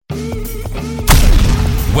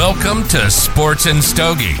Welcome to Sports and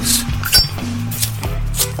Stogies.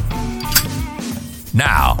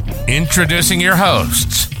 Now, introducing your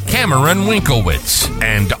hosts, Cameron Winkowitz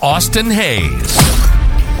and Austin Hayes.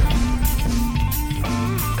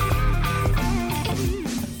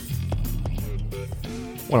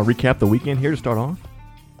 Want to recap the weekend here to start off?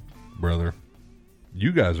 Brother,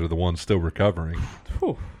 you guys are the ones still recovering.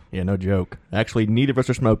 Whew. Yeah, no joke. Actually, neither of us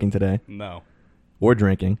are smoking today. No. Or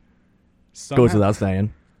drinking. Goes without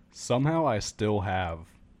saying. Somehow I still have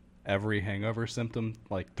every hangover symptom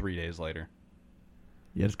like 3 days later.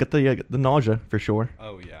 Yeah, just get the nausea for sure.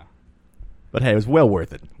 Oh, yeah. But hey, it was well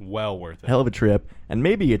worth it. Well worth it. Hell of a trip. And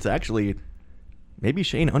maybe Shane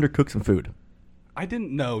undercooked some food. I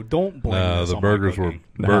didn't know. Don't blame this the on burgers my were cooking.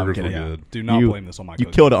 burgers were Yeah, good. do not blame this on my You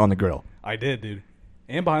cooking. killed it on the grill. I did, dude.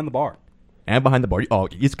 And behind the bar. And behind the bar. Oh,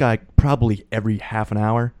 this guy probably every half an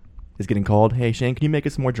hour is getting called. Hey, Shane, can you make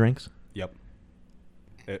us some more drinks? Yep.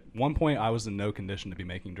 At one point, I was in no condition to be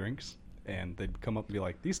making drinks. And they'd come up and be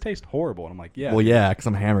like, these taste horrible. And I'm like, yeah. Well, yeah, because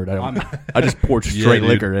I'm hammered. I just poured Yeah, straight dude,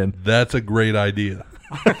 liquor in. That's a great idea.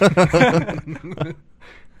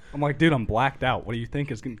 I'm like, dude, I'm blacked out. What do you think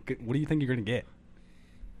you're going to get?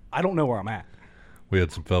 I don't know where I'm at. We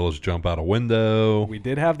had some fellas jump out a window. We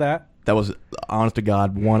did have that. That was, honest to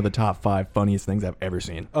God, one of the top 5 funniest things I've ever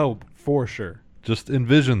seen. Oh, for sure. Just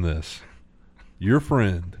envision this. Your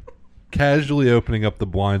friend casually opening up the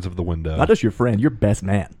blinds of the window. Not just your friend, your best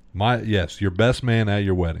man. Yes, your best man at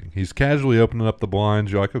your wedding. He's casually opening up the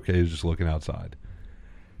blinds. You're like, okay, he's just looking outside.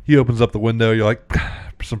 He opens up the window. You're like,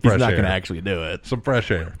 some fresh air. He's not going to actually do it. Some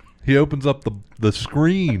fresh air. He opens up the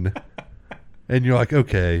screen, and you're like,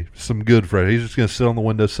 okay, some good fresh. He's just going to sit on the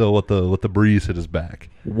windowsill, let the breeze hit his back.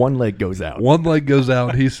 One leg goes out. One leg goes out,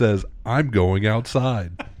 and he says, I'm going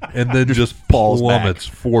outside. And then just falls plummets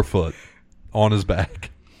 4 foot on his back.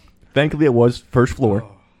 Thankfully, it was first floor.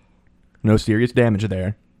 No serious damage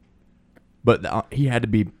there. But he had to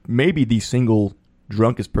be maybe the single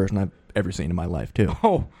drunkest person I've ever seen in my life, too.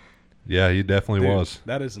 Oh. Yeah, he definitely Dude, was.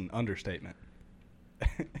 That is an understatement.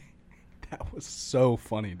 That was so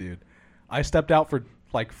funny, dude. I stepped out for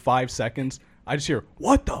like 5 seconds. I just hear,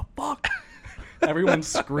 what the fuck? Everyone's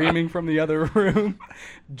screaming from the other room.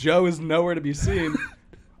 Joe is nowhere to be seen.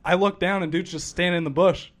 I look down and dude's just standing in the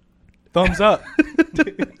bush. Thumbs up.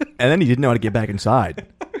 And then he didn't know how to get back inside.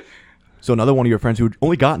 So another one of your friends who had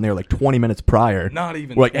only gotten there like 20 minutes prior. Not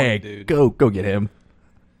even were like, 20, hey, dude. Go get him.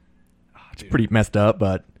 It's pretty messed up,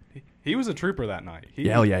 but He was a trooper that night.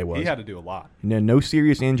 hell yeah, he was. He had to do a lot. no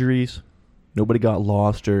serious injuries. Nobody got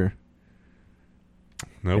lost or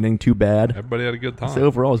anything too bad. Everybody had a good time. So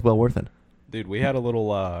overall, it was well worth it. Dude, we had a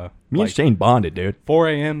little Me and Shane bonded, dude. 4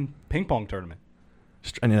 a.m. ping pong tournament.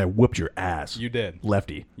 And then I whipped your ass. You did.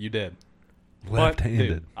 Lefty. You did. Left-handed.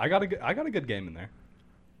 But, dude, I got a good game in there.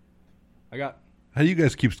 How do you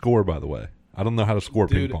guys keep score, by the way? I don't know how to score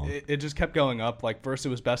Dude, ping pong. it just kept going up. Like, first it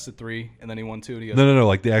was best of 3, and then he won 2. And he goes, No,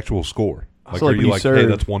 like the actual score. Like, So, like, are when you you like, serve- hey,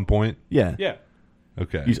 that's 1 point? Yeah. yeah,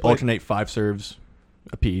 Okay. You alternate 5 serves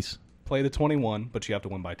apiece. play the 21, but you have to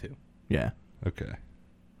win by 2. Yeah. Okay.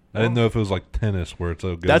 I didn't know if it was like tennis where it's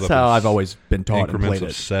goes That's up how in I've always been taught and increments played of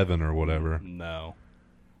it. 7 or whatever. No.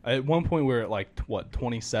 At one point, we were at like,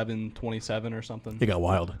 27 or something? It got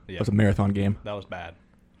wild. Yeah. It was a marathon game. That was bad.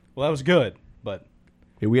 Well, that was good, but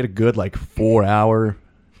Yeah, we had a good 4-hour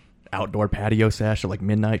outdoor patio sesh at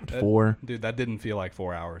midnight to 4. dude, that didn't feel like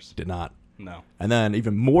 4 hours. Did not. No. And then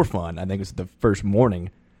even more fun, I think it was the first morning.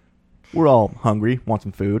 We're all hungry, want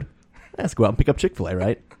some food. Let's go out and pick up Chick-fil-A,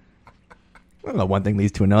 right? I don't know, one thing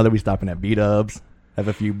leads to another. We stop in at B-Dubs, have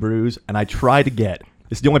a few brews, and I try to get.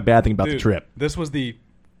 This is the only bad thing about Dude, the trip. This was it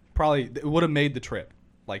would have made the trip.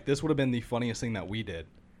 Like, this would have been the funniest thing that we did.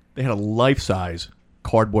 They had a life-size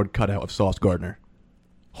cardboard cutout of Sauce Gardner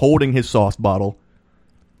holding his sauce bottle.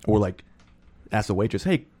 Or asked the waitress,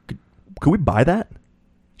 hey, could we buy that?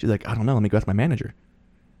 She's like, I don't know. Let me go ask my manager.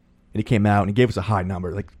 And he came out and he gave us a high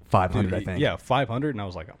number, 500, Dude, I think. Yeah, 500, and I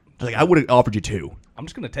was like, I would have offered you 2. I'm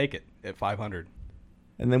just going to take it at 500.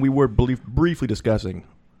 And then we were briefly discussing,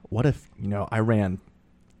 what if, I ran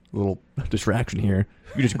a little distraction here.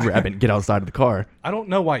 You just grab it and get outside of the car. I don't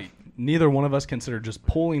know why neither one of us considered just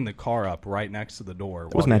pulling the car up right next to the door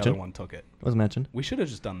while was the mentioned. other one took it. It was mentioned. We should have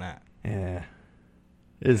just done that. Yeah.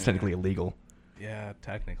 It is technically illegal. Yeah,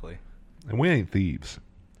 technically. And we ain't thieves.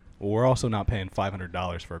 Well, we're also not paying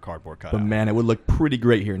 $500 for a cardboard cutout. But man, it would look pretty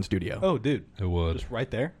great here in studio. Oh, dude. It would. Just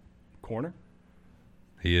right there. Corner.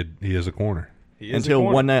 He is a corner. He is a Until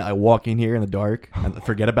corner. one night I walk in here in the dark and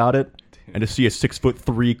forget about it and just see a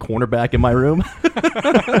 6'3" cornerback in my room.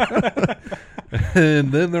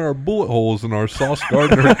 And then there are bullet holes in our Sauce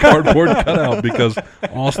Gardner cardboard cutout because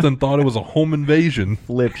Austin thought it was a home invasion.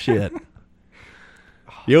 Flip shit.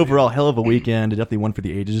 The overall hell of a weekend. Definitely one for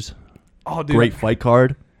the ages. Oh, dude. Great fight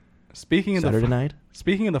card. Speaking of Saturday night.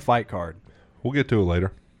 Speaking of the fight card, We'll get to it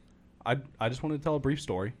later. I just wanted to tell a brief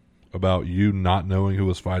story. About you not knowing who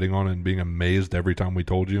was fighting on it and being amazed every time we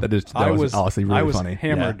told you. That was honestly really I was funny.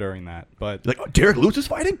 hammered during that, but Like, oh, Derek Lewis is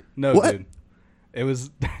fighting? no, What? dude. It was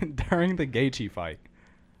during the Gaethje fight.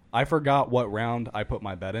 I forgot what round I put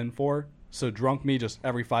my bet in for, so drunk me just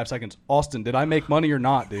every 5 seconds. Austin, did I make money or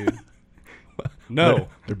not, dude? No.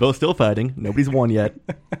 They're both still fighting. Nobody's won yet.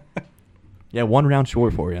 Yeah, 1 round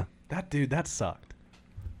short for you. That sucked.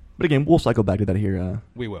 But again, we'll cycle back to that here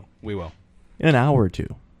We will. in an hour or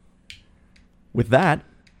two. With that,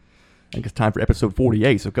 I think it's time for episode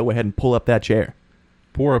 48, so go ahead and pull up that chair.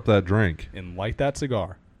 Pour up that drink. And light that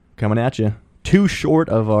cigar. Coming at you. 2 short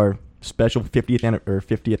of our special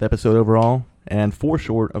 50th episode overall, and 4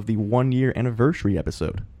 short of the 1-year anniversary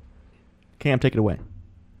episode. Cam, take it away.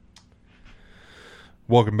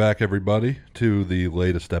 Welcome back, everybody, to the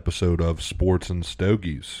latest episode of Sports and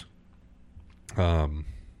Stogies.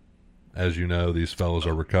 As you know, these fellas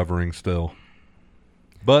are recovering still.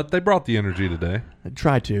 But they brought the energy today. I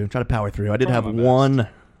tried to power through. I did Trying have my best. one.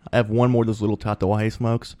 I have one more of those little Tatuaje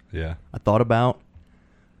smokes Yeah. I thought about,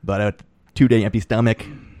 but a 2-day empty stomach,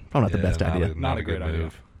 probably not the best idea. Not a great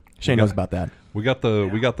idea. Shane knows about that. We got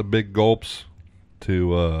the big gulps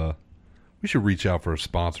to we should reach out for a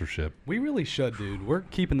sponsorship. We really should, dude. We're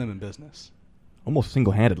keeping them in business. Almost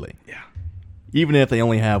single-handedly. Yeah. Even if they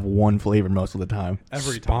only have one flavor most of the time.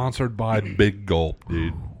 Every time. Sponsored by Big Gulp,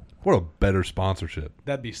 dude. What a better sponsorship.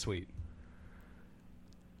 That'd be sweet.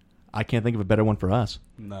 I can't think of a better one for us.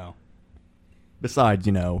 No. Besides,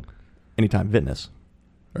 Anytime Fitness.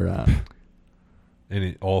 Or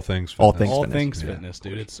All things fitness. All Things All Fitness. Things Yeah. Fitness,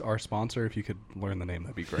 dude. It's our sponsor. If you could learn the name,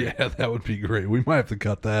 that'd be great. Yeah, that would be great. We might have to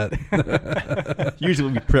cut that.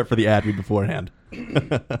 usually we prep for the ad read beforehand.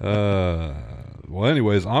 Well,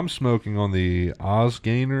 anyways, I'm smoking on the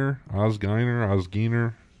Osgainer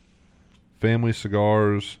Family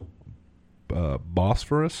Cigars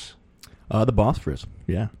Bosphorus. The Bosphorus.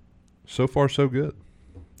 Yeah. So far, so good.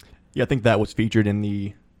 Yeah, I think that was featured in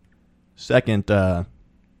the second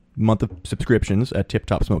month of subscriptions at Tip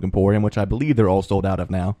Top Smoke Emporium, which I believe they're all sold out of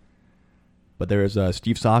now. But there's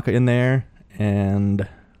Steve Saka in there, and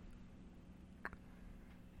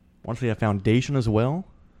honestly, a Foundation as well.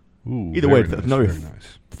 Ooh, Either way, very it's nice, another very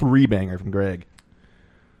nice. 3-banger from Greg.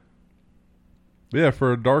 Yeah,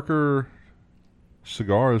 for a darker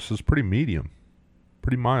cigar, this is pretty medium,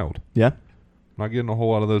 pretty mild. Yeah? Not getting a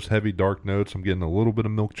whole lot of those heavy dark notes. I'm getting a little bit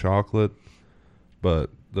of milk chocolate, but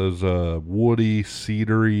those woody,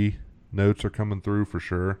 cedary notes are coming through for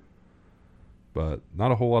sure. But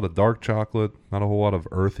not a whole lot of dark chocolate, not a whole lot of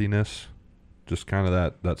earthiness, just kind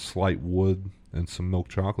of that slight wood and some milk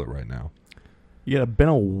chocolate right now. Yeah, it's been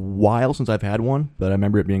a while since I've had one, but I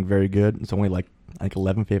remember it being very good. It's only like, I think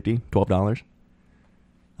 $11.50, $12.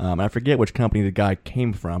 I forget which company the guy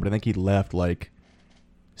came from, but I think he left like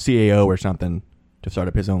CAO or something to start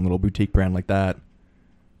up his own little boutique brand like that.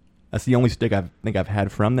 That's the only stick I think I've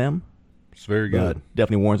had from them. It's very But good.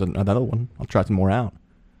 definitely warrants another one. I'll try some more out.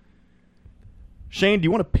 Shane, do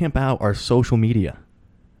you want to pimp out our social media?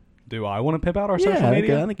 Do I want to pimp out our Yeah, social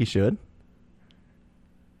media? I think you should.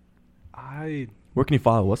 Where can you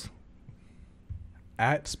follow us?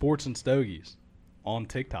 At Sports and Stogies on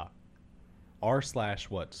TikTok.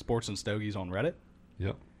 r/what? Sports and Stogies on Reddit.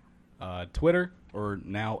 Yep. Twitter, or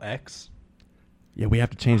now X. Yeah, we have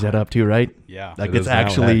to change that up too, right? Yeah. Like It it's is now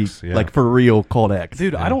actually X, yeah. like for real called X.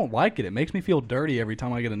 Dude, Yeah. I don't like it. It makes me feel dirty every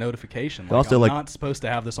time I get a notification. Like, Also, I'm like- not supposed to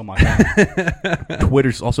have this on my phone.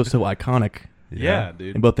 Twitter's also so iconic Yeah, in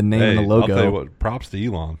dude. both the name and the I'll tell you logo. what, props to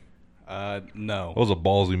Elon. No. That was a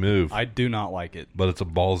ballsy move, I do not like it. but it's a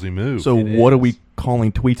ballsy move. So It what are is. we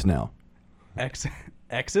calling tweets now?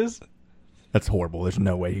 X's? That's horrible. There's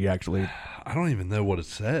no way he actually. I don't even know what it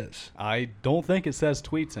says. I don't think it says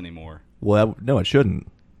tweets anymore. Well, no, it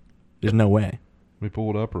shouldn't. There's no way. Let me pull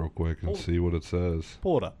it up real quick and see what it says.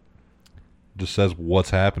 Pull it up. Just says what's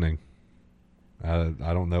happening. I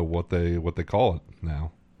don't know what they call it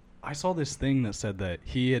now. I saw this thing that said that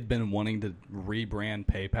he had been wanting to rebrand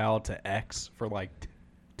PayPal to X for like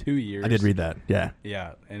 2 years. I did read that. Yeah.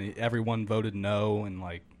 Yeah, and everyone voted no, and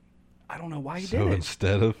like, I don't know why he So did it.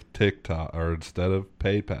 instead of TikTok or instead of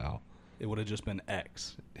PayPal, It would have just been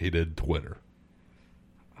X. he did Twitter.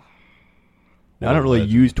 Now, I don't really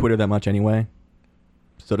Legend. use Twitter that much anyway,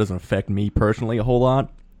 so it doesn't affect me personally a whole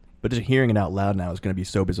lot. But just hearing it out loud now is going to be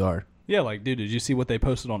so bizarre. Yeah, like, dude, did you see what they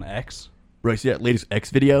posted on X? Bro, you see that latest X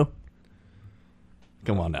video?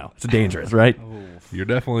 Come on now. It's dangerous, right? You're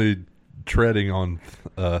definitely treading on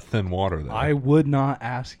thin water there. I would not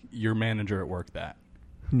ask your manager at work that.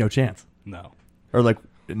 No chance. No. Or like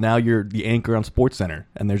now you're the anchor on SportsCenter,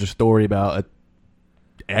 and there's a story about a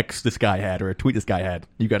X this guy had or a tweet this guy had.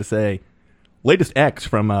 You got to say, latest X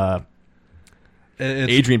from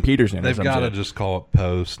Adrian Peterson. They've got to just call it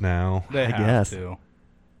post now. They I have guess. to.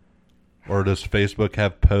 Or does Facebook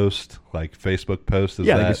have post? Like Facebook post? Is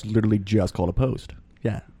Yeah, that? it's literally just called a post.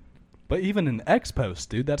 Yeah. But even an X post,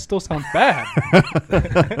 dude, that still sounds bad.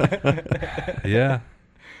 Yeah.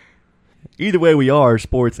 Either way, we are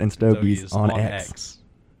Sports and Stogies on X.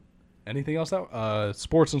 Anything else?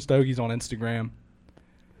 Sports and Stogies on Instagram.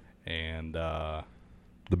 And The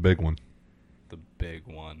big one. the big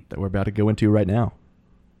one. That we're about to go into right now.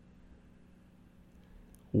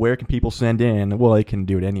 Where can people send in? Well, they can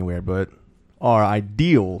do it anywhere, but our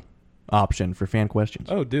ideal option for fan questions.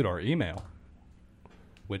 Oh, dude, our email.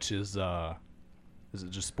 Which is it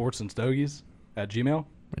just sportsandstogies@gmail?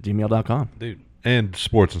 At gmail.com. Dude, And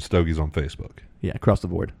Sports and Stogies on Facebook. Yeah, across the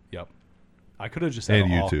board. yep. I could have just said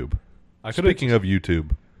And all. YouTube. I could have Speaking of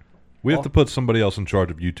YouTube, we have to put somebody else in charge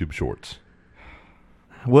of YouTube Shorts.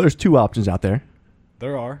 Well, there's two options out there.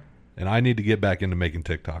 There are. And I need to get back into making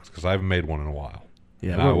TikToks because I haven't made one in a while.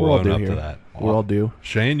 Yeah, And I will all own due up here. to that. We're all due.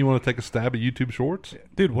 Shane, you want to take a stab at YouTube Shorts?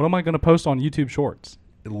 Dude, what am I going to post on YouTube Shorts?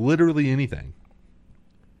 Literally anything.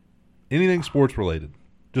 Anything sports related.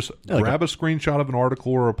 Just Yeah, like grab a screenshot of an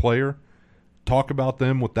article or a player, talk about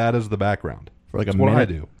them with that as the background. For like That's a what minute. I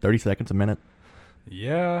do. 30 seconds, a minute.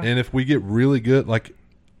 Yeah. And if we get really good, like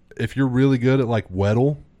if you're really good at like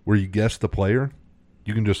Weddle, where you guess the player,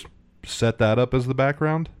 you can just set that up as the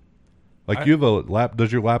background. Like you have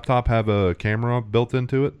does your laptop have a camera built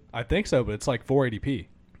into it? I think so, but it's like 480p.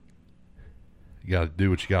 You got to do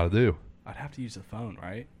what you got to do. I'd have to use the phone,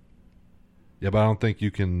 right? Yeah, but I don't think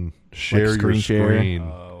you can share your screen share? screen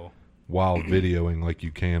Oh. while videoing like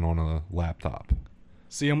you can on a laptop.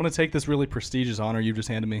 See, I'm going to take this really prestigious honor you've just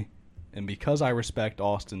handed me, and because I respect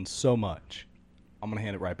Austin so much, I'm going to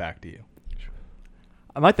hand it right back to you.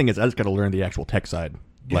 My thing is, I just got to learn the actual tech side.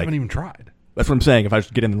 You haven't even tried. That's what I'm saying. If I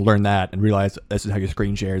just get in and learn that and realize this is how you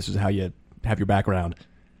screen share, this is how you have your background,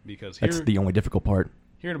 Because that's the only difficult part.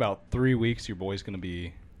 here in about 3 weeks, your boy's going to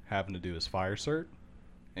be having to do his fire cert,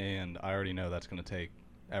 and I already know that's going to take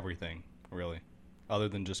everything, really, other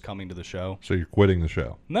than just coming to the show. So you're quitting the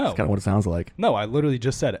show. No. That's kind of what it sounds like. No, I literally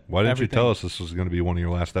just said it. Why didn't Everything. you tell us this was going to be one of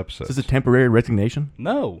your last episodes? Is this a temporary resignation?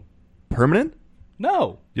 No. Permanent?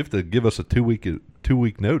 No. You have to give us a two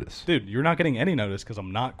week notice. Dude, you're not getting any notice because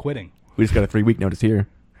I'm not quitting. We just got a 3-week notice here.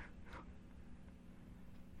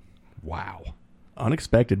 Wow.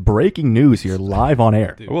 Unexpected. Breaking news here, live on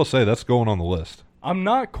air. Dude. I will say that's going on the list. I'm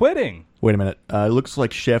not quitting. Wait a minute. It looks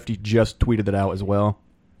like Shefty just tweeted that out as well.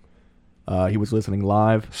 He was listening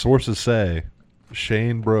live. Sources say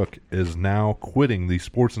Shane Brook is now quitting the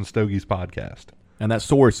Sports and Stogies podcast. And that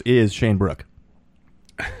source is Shane Brook.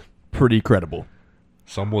 Pretty credible.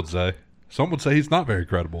 Some would say. Some would say he's not very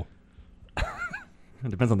credible. It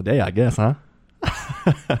depends on the day, I guess, huh?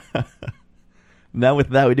 Now, with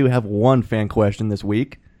that, we do have one fan question this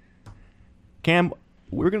week. Cam,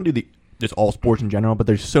 we're going to do just all sports in general, but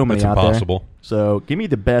there's so many That's out impossible. there. So, give me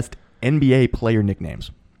the best NBA player nicknames.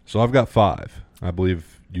 So I've got 5. I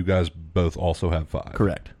believe you guys both also have 5.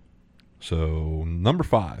 Correct. So number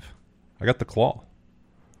 5, I got the Claw.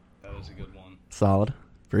 That was a good one. Solid.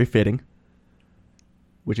 Very fitting.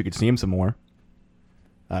 Wish you could see him some more.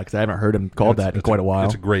 Because I haven't heard him called that in quite a while.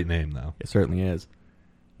 It's a great name, though. It certainly is.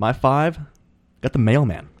 My 5, got the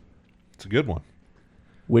Mailman, It's a good one.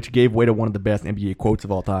 which gave way to one of the best NBA quotes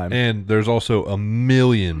of all time. And there's also a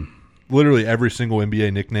million. Literally every single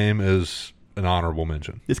NBA nickname is an honorable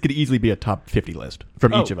mention. This could easily be a top 50 list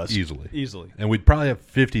from each of us. Easily. Easily. And we'd probably have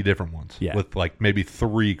 50 different ones. Yeah. With like maybe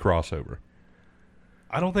 3 crossover.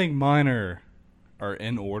 I don't think mine are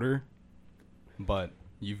in order, but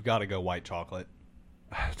you've got to go white chocolate.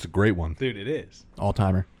 It's a great one. Dude, it is.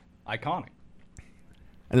 All-timer. Iconic.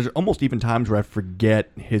 And there's almost even times where I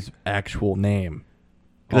forget his actual name.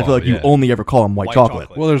 Because I Oh, feel like you yeah. only ever call him White Chocolate.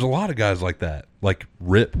 Well, there's a lot of guys like that. Like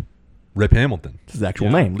Rip Hamilton. It's his actual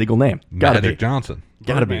Yeah. name, legal name. Gotta Magic be. Johnson.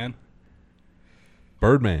 Gotta be. Birdman.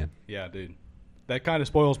 Birdman. Yeah, dude. That kind of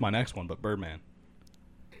spoils my next one, but Birdman.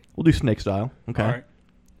 We'll do snake style. Okay. All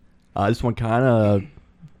right. This one kind of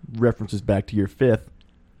references back to your 5th.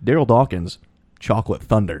 Daryl Dawkins, Chocolate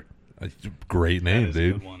Thunder. Great That name, is a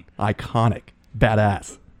dude. good one. Iconic.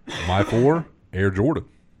 Badass. My 4, Air Jordan.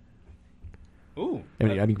 Ooh. I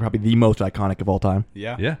mean, probably the most iconic of all time.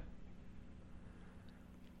 Yeah. Yeah.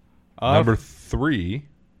 Number 3,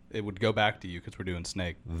 It would go back to you because we're doing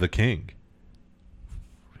Snake. the King.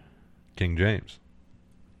 King James.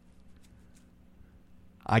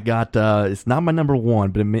 I got, it's not my number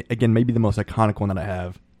 1, but again, maybe the most iconic one that I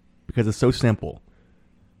have because it's so simple.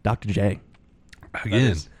 Dr. J.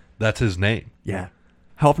 Again, that's his name. Yeah.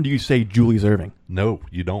 How often do you say Julius Irving? No,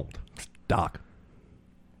 you don't. Doc.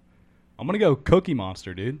 I'm going to go Cookie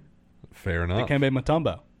Monster, dude. Fair enough. Dikembe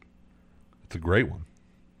Mutombo. It's a great one.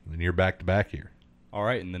 And you're back to back here. All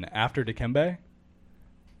right, and then after Dikembe,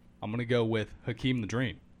 I'm going to go with Hakeem the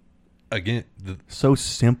Dream. Again, So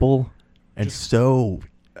simple and so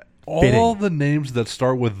all fitting. the names that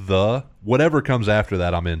start with the, whatever comes after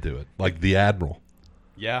that, I'm into it. Like the Admiral.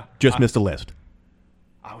 Yeah. Just missed the list.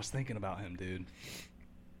 I was thinking about him, dude.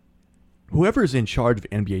 Whoever's in charge of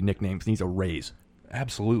NBA nicknames needs a raise.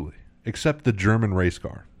 Absolutely. Except the German race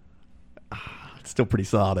car. It's still pretty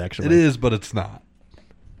solid, actually. It is, but it's not.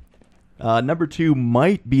 Number 2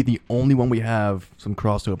 might be the only one we have some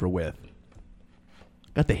crossover with.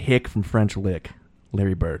 Got the hick from French Lick,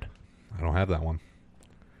 Larry Bird. I don't have that one.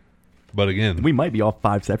 But again, We might be all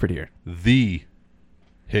 5 separate here. the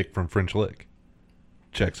hick from French Lick.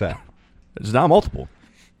 Checks out. There's not multiple.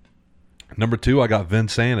 Number 2, I got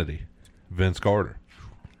Vinsanity. Vince Carter.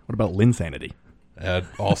 What about Linsanity?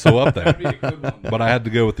 Also up there. Be a good one. But I had to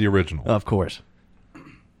go with the original. Of course.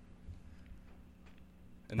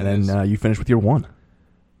 And And then you finish with your 1.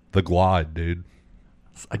 The Glide, dude.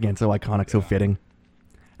 Again, so iconic, so fitting.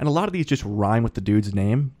 And a lot of these just rhyme with the dude's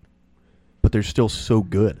name, but they're still so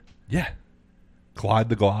good. Yeah. Clyde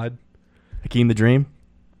the Glide. Hakeem the Dream,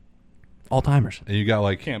 all timers. And you got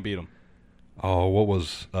like, can't beat him. oh, what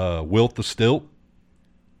was Wilt the Stilt?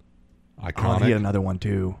 Oh, Iconic. he had another one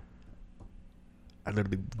too. I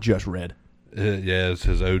literally just read. Yeah, it's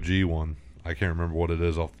his OG one. I can't remember what it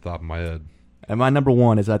is off the top of my head. And my number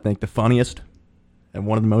 1 is, I think, the funniest and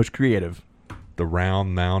one of the most creative. The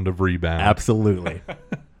Round Mound of Rebound. Absolutely.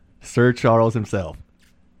 Sir Charles himself.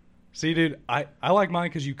 See, dude, I like mine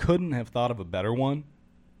because you couldn't have thought of a better one.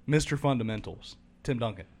 Mr. Fundamentals, Tim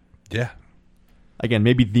Duncan. Yeah. Again,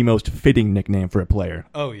 maybe the most fitting nickname for a player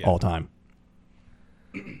Oh, yeah. all time.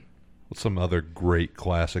 What's some other great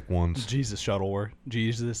classic ones? Jesus Shuttleworth.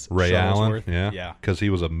 Jesus Ray Allen. Shuttlesworth. Yeah. Yeah. Because he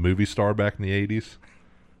was a movie star back in the 80s.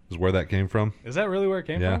 Is where that came from. Is that really where it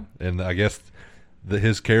came Yeah. from? And I guess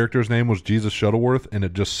his character's name was Jesus Shuttleworth, and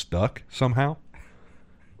it just stuck somehow.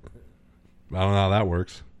 I don't know how that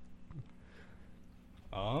works.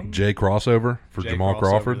 Jay Crossover for Jay Jamal Crossover,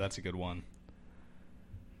 Crawford. That's a good one.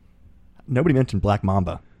 Nobody mentioned Black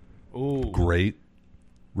Mamba. Ooh. Great.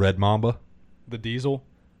 Red Mamba. The Diesel.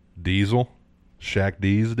 Diesel. Shaq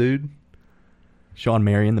D's, dude. Sean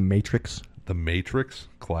Marion, The Matrix. The Matrix.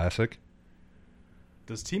 Classic.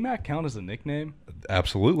 Does T-Mac count as a nickname?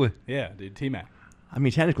 Absolutely. Yeah, dude, T-Mac. I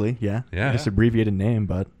mean, technically, yeah. Yeah. Just abbreviated name,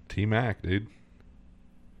 but T-Mac, dude.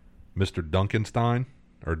 Mr. Duncanstein.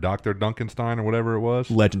 Or Dr. Duncanstein or whatever it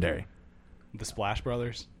was. legendary. The Splash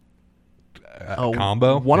Brothers.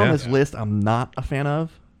 Combo. One on Yeah. this list I'm not a fan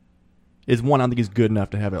of is one I don't think is good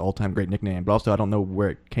enough to have an all-time great nickname, but also I don't know where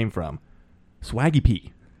it came from. Swaggy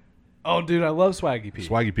P. Oh, dude, I love Swaggy P.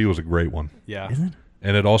 Swaggy P was a great one. Yeah. Isn't it?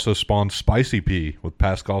 And it also spawned Spicy P with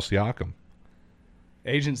Pascal Siakam.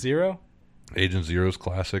 Agent Zero. Agent Zero's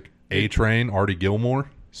classic. A-Train, Artie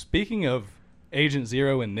Gilmore. Speaking of Agent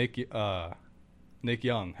Zero and Nick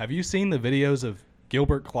Young, have you seen the videos of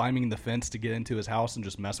Gilbert climbing the fence to get into his house and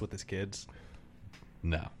just mess with his kids?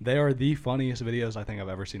 No. They are the funniest videos I think I've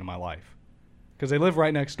ever seen in my life. Because they live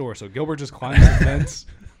right next door, so Gilbert just climbs the fence,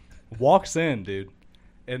 walks in, dude.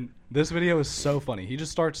 And this video is so funny. He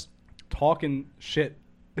just starts talking shit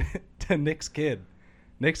to Nick's kid.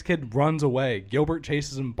 Nick's kid runs away. Gilbert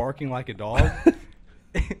chases him barking like a dog.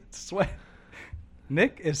 Sweat.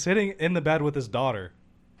 Nick is sitting in the bed with his daughter.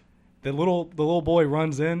 The little boy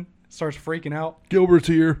runs in, starts freaking out, Gilbert's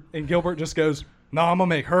here. and Gilbert just goes, "No, I'm gonna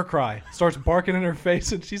make her cry." Starts barking in her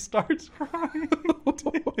face, and she starts crying.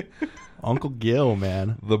 Uncle Gil,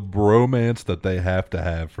 man. The bromance that they have to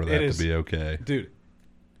have for that It is- to be okay. Dude,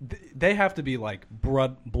 they have to be like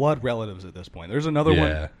blood relatives at this point. There's another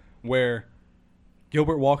Yeah. one where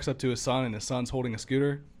Gilbert walks up to his son, and his son's holding a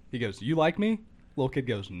scooter. He goes, "You like me?" Little kid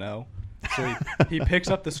goes, "No." So he picks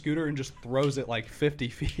up the scooter and just throws it like 50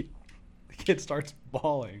 feet. The kid starts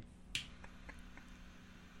bawling.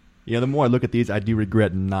 You know, the more I look at these, I do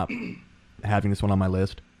regret not having this one on my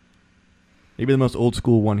list. Maybe the most old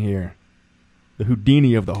school one here. The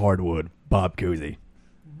Houdini of the hardwood, Bob Cousy.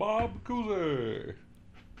 Bob Cousy.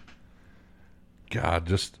 God,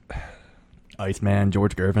 just Iceman,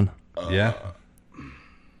 George Gervin. yeah.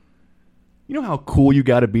 You know how cool you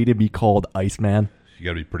got to be called Iceman? You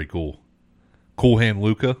got to be pretty cool. Cool Hand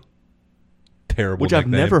Luca. Terrible Which I've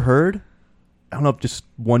nickname. never heard. I don't know if just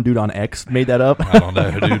one dude on X made that up. I don't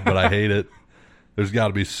know, dude, but I hate it. There's got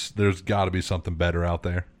to be something better out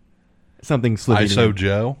there. Something Slovenian. ISO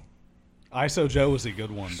Joe. ISO Joe was a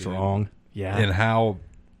good one, dude. Strong. Yeah. And how,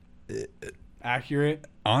 Accurate.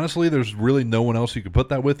 honestly, there's really no one else you could put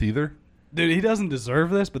that with either. Dude, he doesn't deserve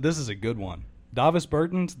this, but this is a good one. Davis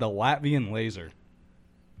Bertens, the Latvian Laser.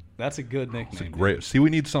 That's a good nickname. It's a great. See, we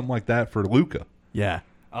need something like that for Luca. Yeah.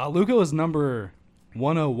 Luca was number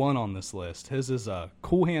 101 on this list. His is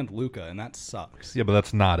Cool Hand Luca, and that sucks. Yeah, but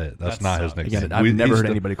that's not it. That's That not his sucks. nickname. Again, I've never heard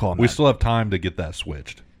anybody call him We that. still have time to get that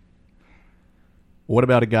switched. What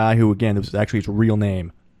about a guy who, again, this is actually his real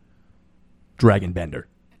name? Dragon Bender.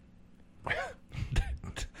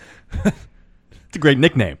 It's a great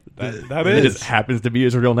nickname. That It is. just happens to be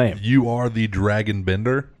his real name. You are the Dragon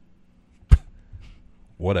Bender.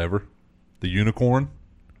 Whatever. The unicorn.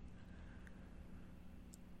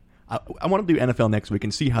 I want to do NFL next week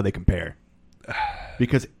and see how they compare.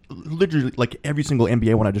 Because literally, like every single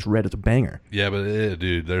NBA one I just read is a banger. Yeah, but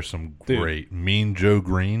dude, there's some Dude. great. Mean Joe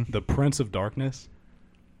Green. The Prince of Darkness.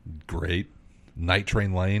 Great. Night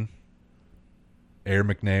Train Lane. Air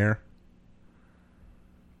McNair.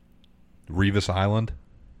 Revis Island.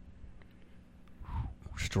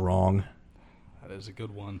 Strong. That is a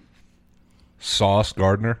good one. Sauce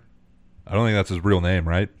Gardner. I don't think that's his real name,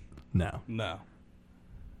 right? No. No.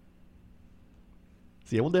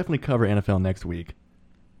 So yeah, we'll definitely cover NFL next week.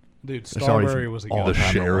 Dude, There's already Starbury some was a all good The time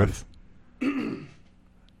one. Sheriff.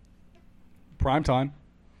 Prime time.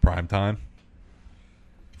 Prime time.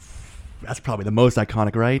 That's probably the most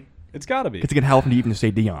iconic, right? It's got to be. Because again, how often do you even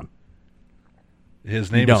say Dion?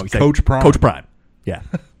 His name No, is he's like, Coach Prime. Coach Prime. Yeah.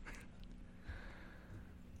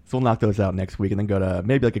 So we'll knock those out next week and then go to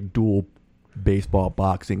maybe like a dual baseball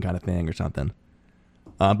boxing kind of thing or something.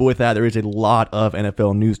 But with that, there is a lot of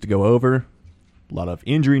NFL news to go over. A lot of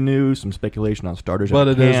injury news, some speculation on starters But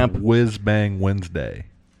at it is camp. Whiz Bang Wednesday.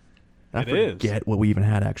 I It is. forget what we even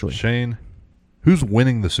had actually. Shane, who's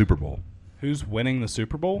winning the Super Bowl, Who's winning the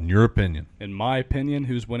Super Bowl? in your opinion? In my opinion,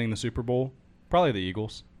 who's winning the Super Bowl? Probably the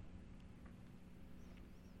Eagles.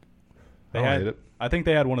 I hate it. I think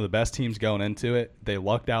they had one of the best teams going into it. They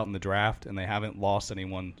lucked out in the draft, and they haven't lost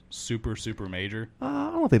anyone super major. I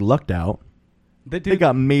don't know if they lucked out. They They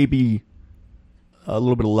got maybe a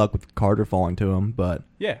little bit of luck with Carter falling to them, but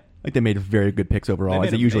yeah. like they made very good picks overall, They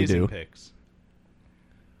as made they usually amazing do. Picks.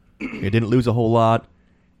 They didn't lose a whole lot.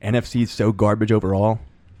 NFC is so garbage overall.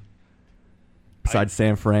 Besides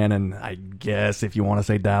San Fran and I guess if you want to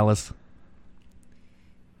say Dallas.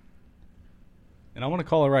 And I want to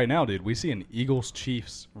call it right now, dude. We see an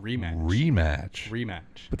Eagles-Chiefs rematch. Rematch.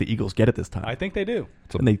 But the Eagles get it this time. I think they do.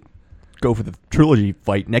 And they go for the trilogy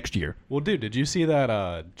fight next year. Well, dude, did you see that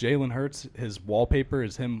Jalen Hurts, his wallpaper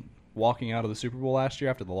is him walking out of the Super Bowl last year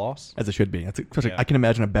after the loss? As it should be. Yeah. I can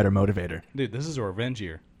imagine a better motivator. Dude, this is a revenge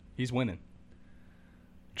year. He's winning.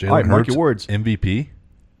 Jalen All right, mark Hurts, your words. MVP.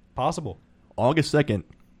 Possible. August 2nd,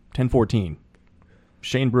 10/14.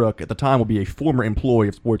 Shane Brook, at the time will be a former employee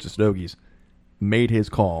of Sports and Stogies, made his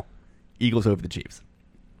call. Eagles over the Chiefs.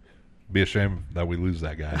 Be a shame that we lose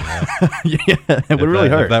that guy. You know? Yeah, it would really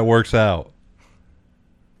If hurt. that works out,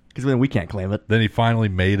 Because then we can't claim it. then he finally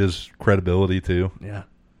made his credibility too. Yeah.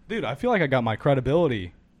 Dude, I feel like I got my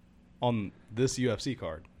credibility on this UFC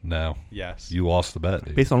card. No, Yes. you lost the bet,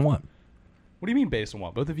 dude. Based on what? What do you mean based on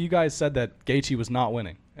what? Both of you guys said that Gaethje was not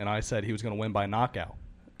winning, and I said he was going to win by knockout.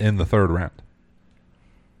 In the third round.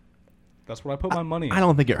 That's what I put my money on. I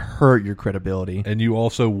don't think it hurt your credibility. And you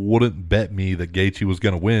also wouldn't bet me that Gaethje was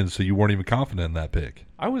going to win, so you weren't even confident in that pick.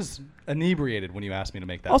 I was inebriated when you asked me to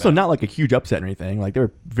make that Also, bet. not like a huge upset or anything. Like, they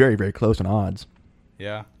were very, very close in odds.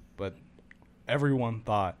 Yeah, but everyone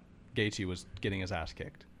thought Gaethje was getting his ass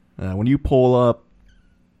kicked. When you pull up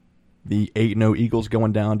the 8-0 Eagles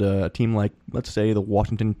going down to a team like, let's say, the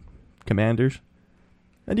Washington Commanders,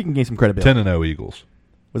 then you can gain some credibility. 10-0 Eagles.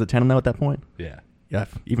 Was it 10-0 at that point? Yeah. Yeah,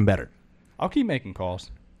 even better. I'll keep making calls.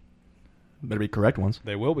 Better be correct ones.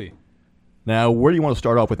 They will be. Now, where do you want to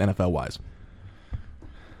start off with NFL-wise?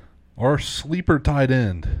 Our sleeper tight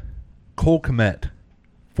end, Cole Kmet,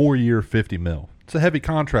 4-year, $50 million. It's a heavy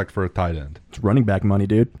contract for a tight end. It's running back money,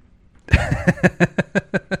 dude.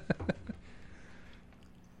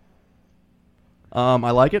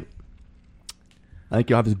 I like it. I think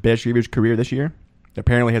he'll have his best year of his career this year.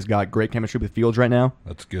 Apparently has got great chemistry with Fields right now.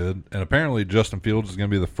 That's good. And apparently Justin Fields is going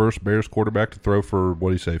to be the first Bears quarterback to throw for, what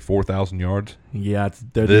do you say, 4,000 yards? Yeah,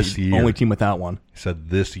 they're This the year. only team without one. He said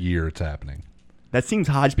this year it's happening. That seems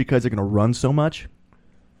high just because they're going to run so much.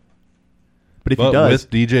 But if he does,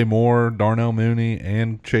 with DJ Moore, Darnell Mooney,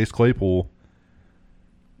 and Chase Claypool,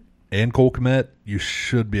 and Cole Kmet, you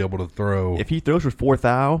should be able to throw. if he throws for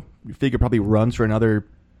 4,000, you figure probably runs for another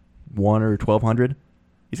 1 or 1,200.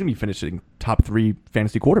 He's going to be finishing top 3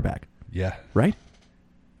 fantasy quarterback, Yeah. right?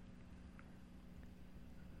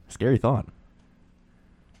 Scary thought.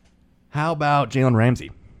 How about Jalen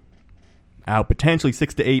Ramsey? Out potentially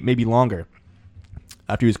 6 to 8, maybe longer,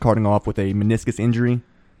 after he was carting off with a meniscus injury.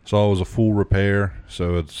 So it was a full repair.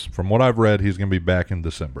 So it's from what I've read, he's going to be back in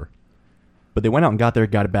December. But they went out and got their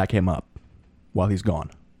guy to back him up while he's gone.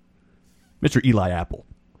 Mr. Eli Apple.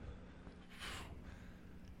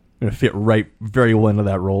 Going to fit very well into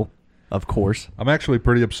that role, of course. I'm actually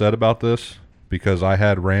pretty upset about this because I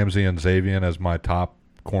had Ramsey and Xavier as my top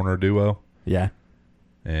corner duo, Yeah.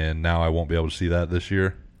 and now I won't be able to see that this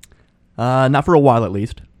year. Not for a while, at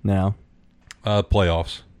least. Now,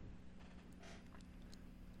 Playoffs.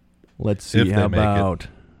 let's see. If they How make it.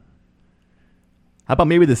 about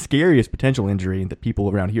maybe the scariest potential injury that people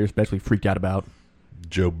around here especially freaked out about?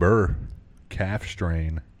 Joe Burr, calf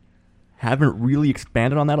strain. Haven't really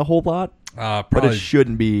expanded on that a whole lot, but Probably it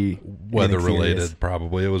shouldn't be weather anything serious. related.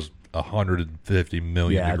 Probably it was 150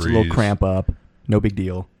 million Yeah, degrees. it's a little cramp up. No big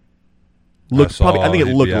deal. I I think it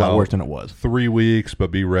he'd looked be a lot out worse than it was. 3 weeks,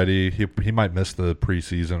 but be ready. He might miss the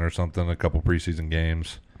preseason or something, a couple preseason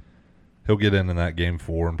games. He'll get in that game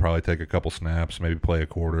 4 and probably take a couple snaps, maybe play a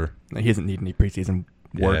quarter. He doesn't need any preseason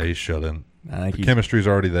work. Yeah, he shouldn't. I think The he's chemistry's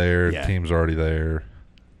already there. Yeah. Team's already there.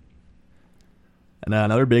 And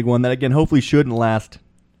another big one that, again, hopefully shouldn't last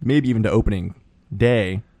maybe even to opening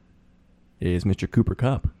day is Mr. Cooper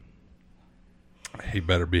Kupp. He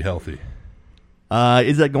better be healthy.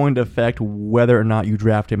 Is that going to affect whether or not you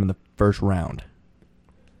draft him in the first round?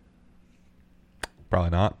 Probably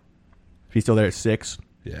not. If he's still there at 6,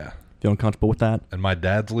 Yeah. feeling comfortable with that? In my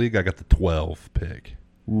dad's league, I got the 12 pick.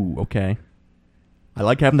 Ooh, okay. I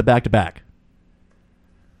like having the back-to-back.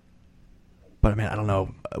 But, man, I don't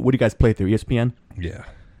know. What do you guys play through, ESPN? Yeah.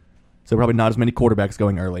 So probably not as many quarterbacks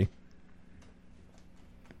going early.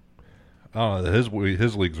 Oh,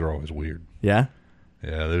 his leagues are always weird. Yeah?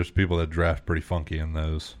 Yeah, there's people that draft pretty funky in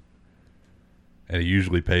those. And it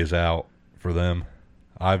usually pays out for them.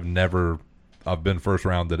 I've been first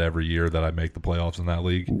rounded every year that I make the playoffs in that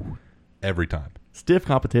league. Ooh. Every time. Stiff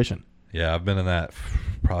competition. Yeah, I've been in that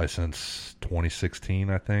probably since 2016,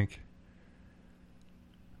 I think.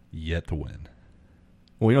 Yet to win.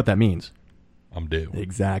 Well, you know what that means. I'm due.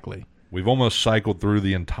 Exactly. We've almost cycled through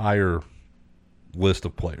the entire list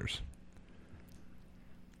of players.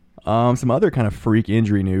 Some other kind of freak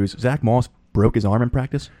injury news. Zach Moss broke his arm in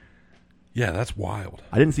practice. Yeah, that's wild.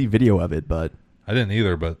 I didn't see video of it, but I didn't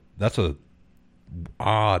either, but that's a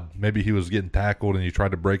odd. Maybe he was getting tackled and he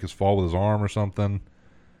tried to break his fall with his arm or something.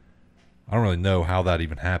 I don't really know how that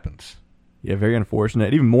even happens. yeah, very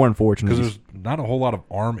unfortunate. Even more unfortunate. Because there's not a whole lot of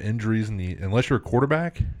arm injuries unless you're a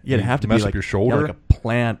quarterback. Yeah, it'd have to mess be up like your shoulder. yeah, like a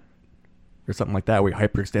plant or something like that where he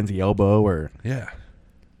hyperextends the elbow, or Yeah.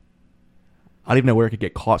 I don't even know where it could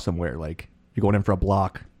get caught somewhere. Like you're going in for a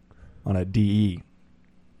block on a DE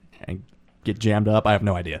and get jammed up. I have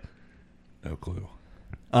no idea. No clue.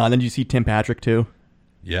 And then you see Tim Patrick too.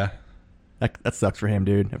 Yeah. That sucks for him,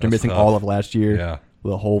 dude. After That's missing tough. all of last year Yeah.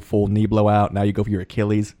 with a whole full knee blowout, now you go for your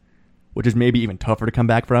Achilles, which is maybe even tougher to come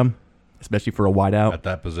back from, especially for a wideout. At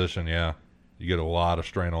that position, yeah. You get a lot of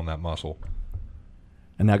strain on that muscle.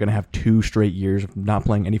 And now going to have 2 straight years of not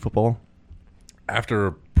playing any football. After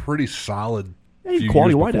a pretty solid He's few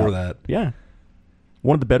quality years before wideout. that. Yeah.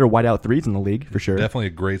 One of the better wideout 3s in the league, for sure. Definitely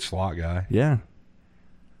a great slot guy. Yeah.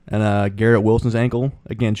 And Garrett Wilson's ankle,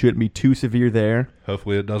 again, shouldn't be too severe there.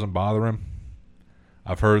 Hopefully it doesn't bother him.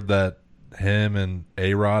 I've heard that him and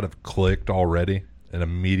A-Rod have clicked already. An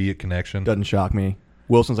immediate connection. Doesn't shock me.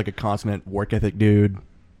 Wilson's like a consummate work ethic dude,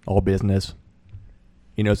 all business.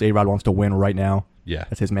 He knows A-Rod wants to win right now. Yeah.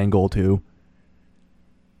 That's his main goal, too.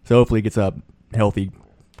 So hopefully he gets up healthy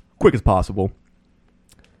quick as possible.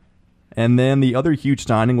 And then the other huge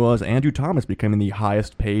signing was Andrew Thomas becoming the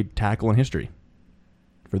highest paid tackle in history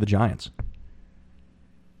for the Giants.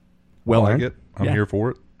 Well I like earned. it. I'm Yeah. here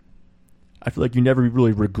for it. I feel like you never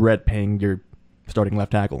really regret paying your starting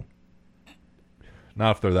left tackle.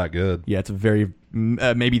 Not if they're that good. Yeah, it's a very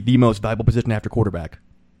maybe the most valuable position after quarterback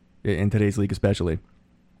in today's league, especially.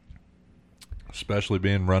 Especially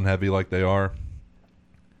being run heavy like they are.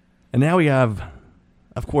 And now we have,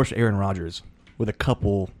 of course, Aaron Rodgers with a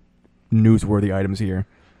couple newsworthy items here.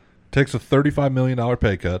 Takes a $35 million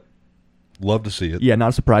pay cut. Love to see it. Yeah, not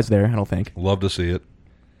a surprise there, I don't think. Love to see it.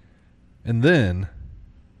 And then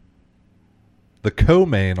The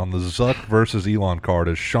co-main on the Zuck versus Elon card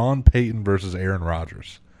is Sean Payton versus Aaron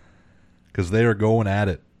Rodgers. Because they are going at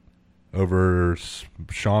it over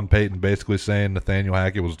Sean Payton basically saying Nathaniel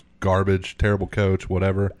Hackett was garbage, terrible coach,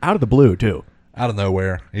 whatever. Out of the blue, too. Out of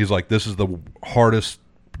nowhere. He's like, this is the hardest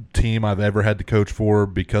team I've ever had to coach for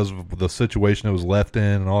because of the situation it was left in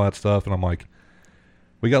and all that stuff. And I'm like,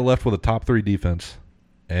 we got left with a top 3 defense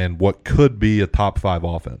and what could be a top 5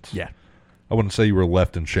 offense. Yeah. I wouldn't say you were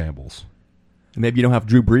left in shambles. Maybe you don't have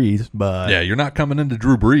Drew Brees, but Yeah, you're not coming into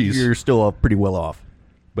Drew Brees. you're still pretty well off.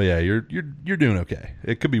 But yeah, you're doing okay.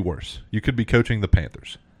 It could be worse. You could be coaching the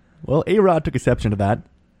Panthers. Well, A-Rod took exception to that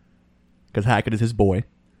because Hackett is his boy.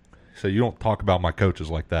 So you don't talk about my coaches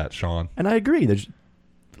like that, Sean. And I agree.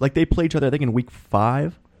 They play each other, I think, in week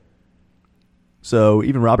 5. So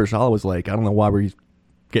even Robert Saleh was like, I don't know why we're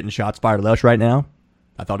getting shots fired at us right now.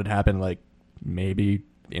 I thought it happened like maybe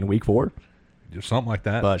in week 4. Just something like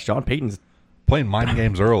that. But Sean Payton's Playing mind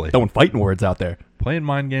games early. throwing fighting words out there. Playing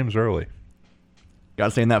mind games early. Got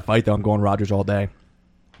to say in that fight, though, I'm going Rodgers all day.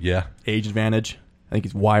 Yeah. Age advantage. I think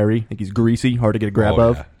he's wiry. I think he's greasy. Hard to get a grab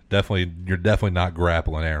of. Yeah. Definitely, you're definitely not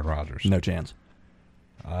grappling Aaron Rodgers. No chance.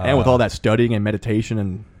 And with all that studying and meditation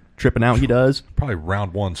and tripping out he does. Probably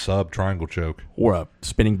round 1 sub triangle choke. Or a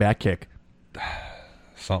spinning back kick.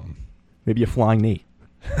 Something. Maybe a flying knee.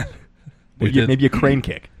 Maybe a crane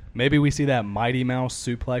kick. Maybe we see that Mighty Mouse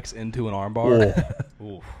suplex into an armbar.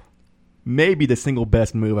 Oof. Maybe the single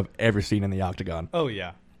best move I've ever seen in the octagon. Oh,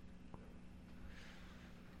 yeah.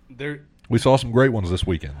 We saw some great ones this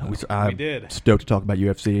weekend. I'm We did. stoked to talk about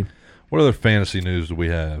UFC. What other fantasy news do we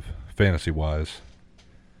have, fantasy-wise?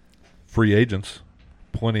 Free agents.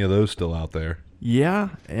 Plenty of those still out there. Yeah,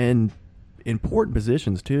 and important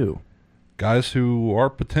positions, too. Guys who are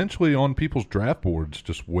potentially on people's draft boards,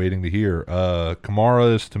 just waiting to hear.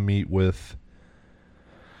 Kamara is to meet with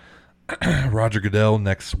Roger Goodell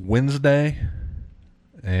next Wednesday,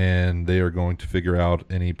 and they are going to figure out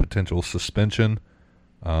any potential suspension.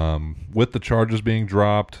 With the charges being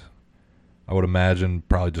dropped, I would imagine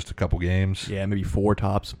probably just a couple games. Yeah, maybe 4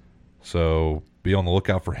 tops. So be on the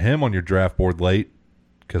lookout for him on your draft board late,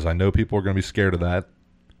 because I know people are going to be scared of that,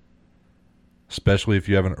 especially if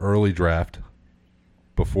you have an early draft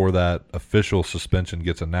before that official suspension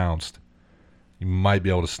gets announced. You might be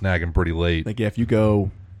able to snag him pretty late. Like, yeah, if you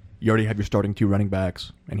already have your starting 2 running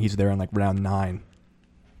backs, and he's there in, like, round 9.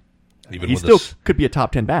 Even He with still could be a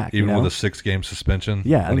top 10 back. even you know? with a 6-game suspension.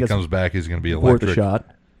 Yeah, I when think he that's comes back, he's going to be worth electric. a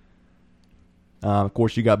shot. Of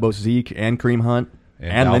course, you got both Zeke and Kareem Hunt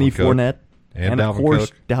and Dalvin Lenny Cook. Fournette. And of Dalvin course,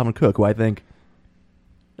 Cook. Dalvin Cook, who I think,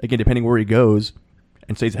 again, depending where he goes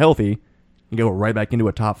and stays healthy, you go right back into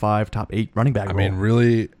a top 5, top 8 running back I role. mean,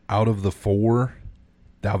 really, out of the 4,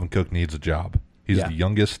 Dalvin Cook needs a job. He's Yeah. the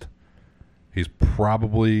youngest. He's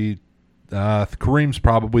probably Kareem's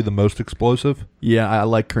probably the most explosive. Yeah, I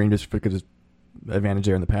like Kareem just because of his advantage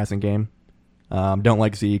there in the passing game. Don't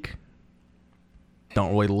like Zeke.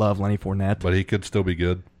 Don't really love Lenny Fournette. But he could still be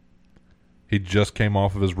good. He just came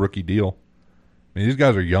off of his rookie deal. I mean, these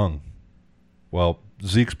guys are young. Well,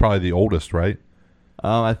 Zeke's probably the oldest, right?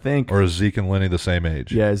 I think, Or is Zeke and Lenny the same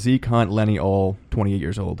age? yeah, Zeke, Hunt, Lenny, all 28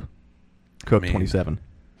 years old. Cook, I mean, 27.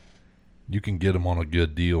 You can get them on a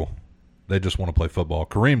good deal. They just want to play football.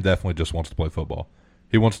 Kareem definitely just wants to play football.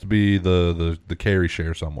 He wants to be the carry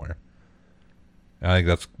share somewhere. I think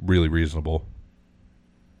that's really reasonable.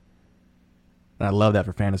 And I love that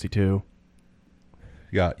for fantasy, too.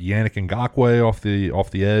 You got Yannick Ngakoue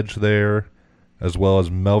off the edge there, as well as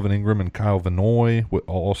Melvin Ingram and Kyle Vanoy, with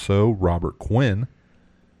also Robert Quinn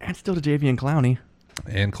And still to JV and Clowney.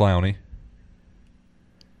 and Clowney.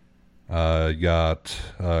 You got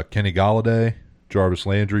Kenny Galladay, Jarvis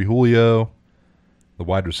Landry, Julio, the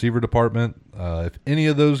wide receiver department. If any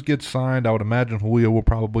of those get signed, I would imagine Julio will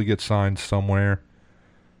probably get signed somewhere.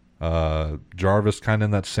 Jarvis kind of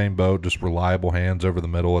in that same boat, just reliable hands over the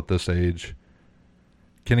middle at this age.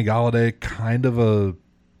 Kenny Galladay, kind of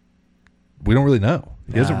we don't really know.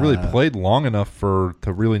 He hasn't really played long enough to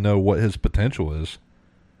really know what his potential is.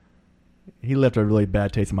 He left a really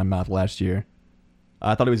bad taste in my mouth last year.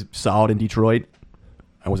 I thought he was solid in Detroit.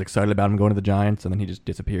 I was excited about him going to the Giants, and then he just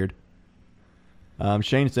disappeared.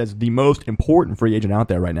 Shane says the most important free agent out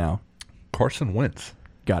there right now. Carson Wentz.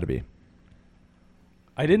 Got to be.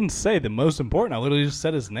 I didn't say the most important. I literally just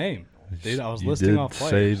said his name. Dude, I was listing off You did say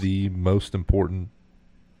players. the most important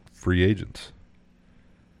free agents.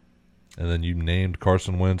 And then you named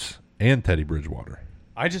Carson Wentz and Teddy Bridgewater.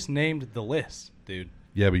 I just named the list, dude.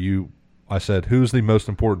 Yeah, but I said, who's the most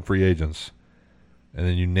important free agents? And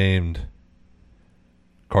then you named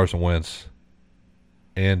Carson Wentz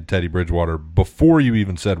and Teddy Bridgewater before you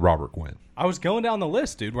even said Robert Quinn. I was going down the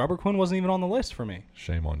list, dude. Robert Quinn wasn't even on the list for me.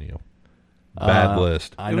 Shame on you. Bad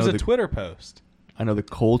list. It was a Twitter post. I know the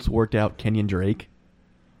Colts worked out Kenyon Drake.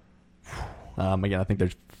 Again, I think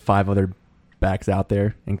there's 5 other backs out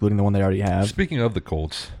there, including the one they already have. Speaking of the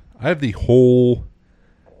Colts, I have the whole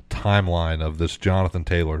timeline of this Jonathan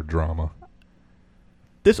Taylor drama.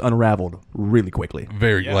 This unraveled really quickly.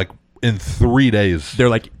 Like in 3 days. They're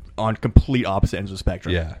like on complete opposite ends of the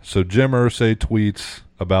spectrum. Yeah. So Jim Irsay tweets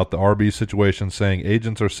about the RB situation, saying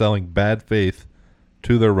agents are selling bad faith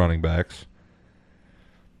to their running backs.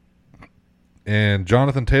 And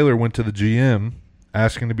Jonathan Taylor went to the GM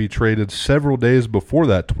asking to be traded several days before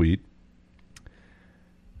that tweet.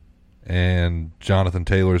 And Jonathan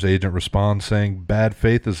Taylor's agent responds saying bad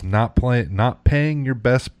faith is not paying your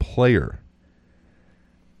best player.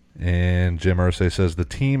 And Jim Irsay says the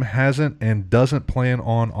team hasn't and doesn't plan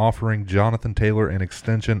on offering Jonathan Taylor an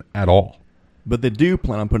extension at all. But they do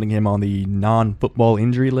plan on putting him on the non-football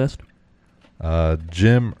injury list.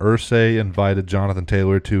 Jim Irsay invited Jonathan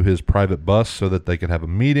Taylor to his private bus so that they could have a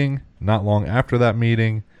meeting. Not long after that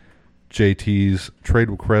meeting, JT's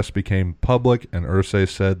trade request became public, and Irsay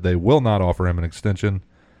said they will not offer him an extension.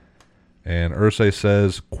 And Irsay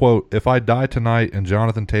says, quote, "If I die tonight and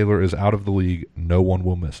Jonathan Taylor is out of the league, no one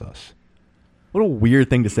will miss us." What a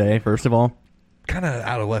weird thing to say, first of all. Kind of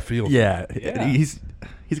out of left field. Yeah.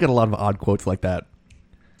 He's got a lot of odd quotes like that.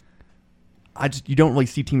 You don't really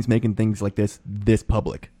see teams making things like this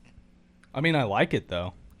public. I mean, I like it,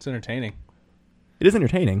 though. It's entertaining. It is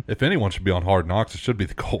entertaining. If anyone should be on Hard Knocks, it should be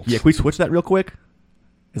the Colts. Yeah, can we switch that real quick?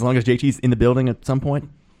 As long as JT's in the building at some point.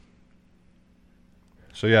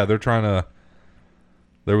 So, yeah, they're trying to...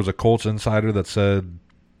 There was a Colts insider that said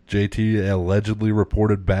JT allegedly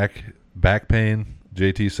reported back pain.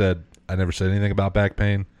 JT said, I never said anything about back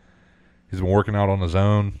pain. He's been working out on his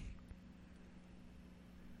own.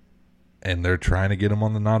 And they're trying to get him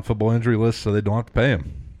on the non-football injury list so they don't have to pay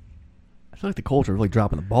him. I feel like the Colts are really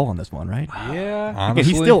dropping the ball on this one, right? Yeah.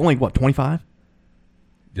 Honestly, he's still only, 25?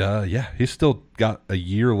 Yeah, he's still got a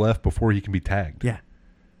year left before he can be tagged. Yeah.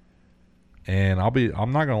 And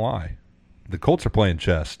I'm not going to lie. The Colts are playing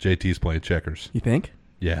chess. JT's playing checkers. You think?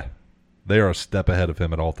 Yeah. They are a step ahead of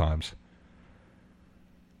him at all times.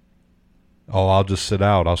 Oh, I'll just sit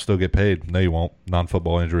out. I'll still get paid. No, you won't.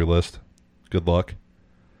 Non-football injury list. Good luck.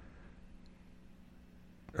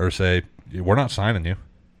 Or say, we're not signing you,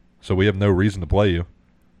 so we have no reason to play you.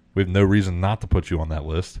 We have no reason not to put you on that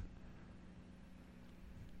list.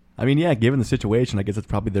 I mean, yeah, given the situation, I guess it's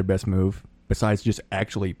probably their best move, besides just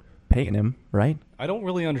actually paying him, right? I don't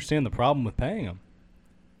really understand the problem with paying him.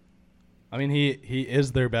 I mean, he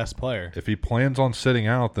is their best player. If he plans on sitting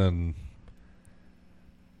out, then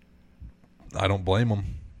I don't blame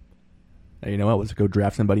him. Hey, you know what? Let's go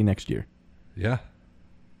draft somebody next year. Yeah.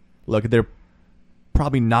 Look, they're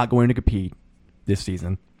probably not going to compete this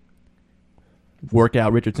season. Work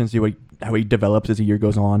out Richardson, see how he develops as the year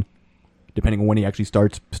goes on, depending on when he actually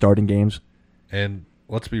starts starting games. And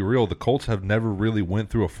let's be real, the Colts have never really went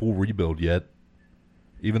through a full rebuild yet,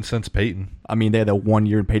 even since Peyton. I mean, they had that 1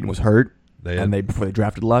 year and Peyton was hurt, before they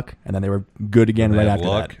drafted Luck, and then they were good again right after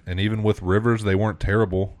that. And even with Rivers, they weren't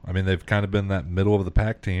terrible. I mean, they've kind of been that middle of the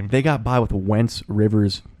pack team. They got by with Wentz,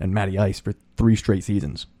 Rivers, and Matty Ice for 3 straight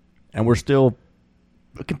seasons, and we're still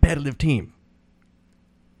a competitive team.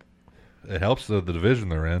 It helps the division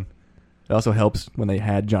they're in. It also helps when they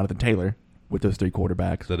had Jonathan Taylor with those 3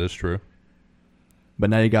 quarterbacks. That is true. But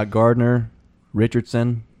now you got Gardner,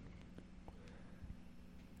 Richardson.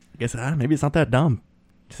 I guess maybe it's not that dumb.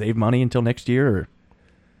 Save money until next year or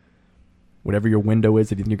whatever your window is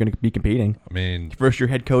that you're going to be competing. I mean, first year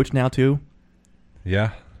head coach now too.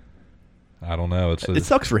 Yeah, I don't know. It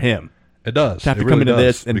sucks for him. It does. To have to come into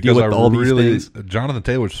this and deal with all these things. Jonathan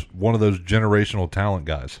Taylor's one of those generational talent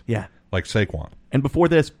guys. Yeah, like Saquon. And before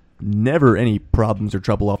this, never any problems or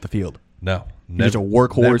trouble off the field. No, he's a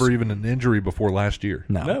workhorse. Never even an injury before last year.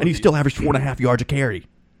 No, and he still averaged 4.5 yards a carry.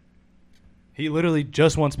 He literally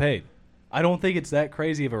just wants paid. I don't think it's that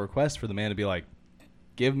crazy of a request for the man to be like,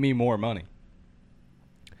 give me more money.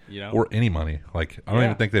 You know? Or any money. Like, I don't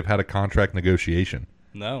even think they've had a contract negotiation.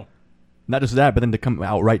 No. Not just that, but then to come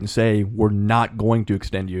outright and say, we're not going to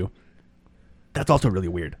extend you. That's also really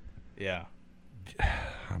weird. Yeah.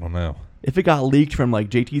 I don't know. If it got leaked from like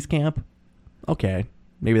JT's camp, okay.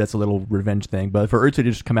 Maybe that's a little revenge thing. But for Ertz to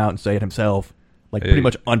just come out and say it himself, like pretty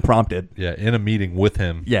much unprompted. Yeah, in a meeting with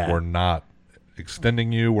him, we're not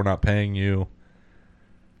extending you, we're not paying you.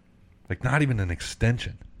 Like, not even an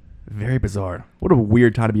extension. Very bizarre. What a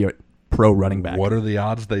weird time to be a pro running back. What are the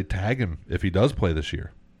odds they tag him if he does play this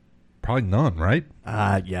year? Probably none, right?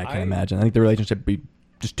 Yeah, I can imagine. I think the relationship would be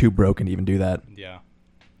just too broken to even do that. Yeah.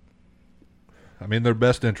 I mean, their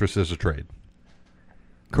best interest is a trade.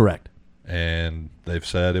 Correct. And they've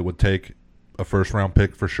said it would take a first-round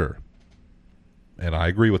pick for sure. And I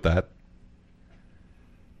agree with that.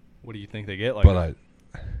 What do you think they get? Like, But I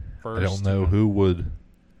first? don't know who would.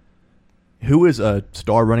 Who is a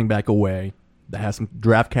star running back away that has some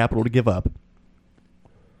draft capital to give up?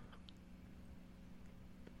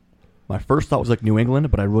 My first thought was like New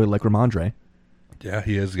England, but I really like Ramondre. Yeah,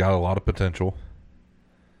 he has got a lot of potential.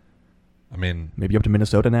 I mean, Maybe up to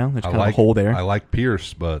Minnesota now. There's I kind of like a hole there. I like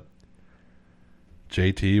Pierce, but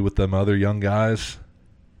JT with them other young guys.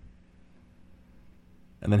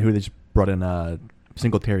 And then who they just brought in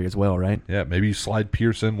Singletary as well, right? Yeah, maybe you slide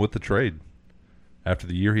Pierce in with the trade after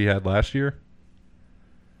the year he had last year.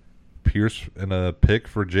 Pierce and a pick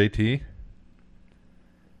for JT.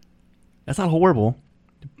 That's not horrible,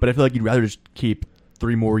 but I feel like you'd rather just keep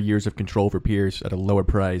 3 more years of control for Pierce at a lower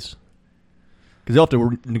price. Because they'll have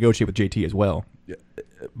to negotiate with JT as well. Yeah,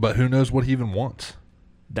 but who knows what he even wants?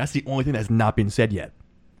 That's the only thing that's not been said yet.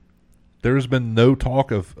 There has been no talk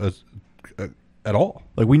of at all.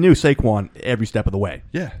 Like, we knew Saquon every step of the way.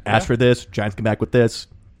 Yeah. Asked for this, Giants come back with this.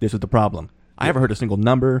 This is the problem. I haven't heard a single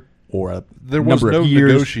number or a There was number no of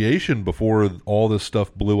years. negotiation before all this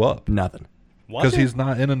stuff blew up. Nothing. Was Because it? he's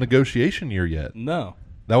not in a negotiation year yet. No.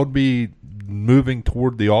 That would be moving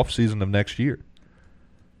toward the offseason of next year.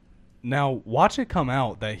 Now, watch it come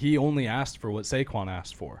out that he only asked for what Saquon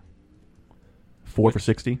asked for. 4 for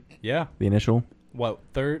 60, Yeah. the initial. What,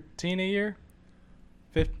 13 a year?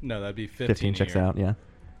 No, that'd be 15 15 a checks year. out, yeah.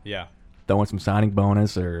 Yeah. Throwing some signing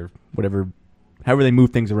bonus or whatever. However they move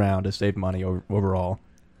things around to save money overall.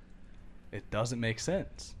 It doesn't make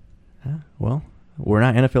sense. Well, we're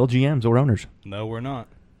not NFL GMs or owners. No, we're not.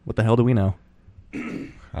 What the hell do we know?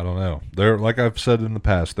 I don't know. There, like I've said in the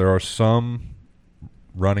past, there are some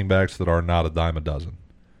running backs that are not a dime a dozen.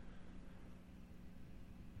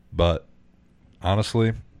 But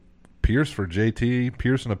honestly, Pierce for JT,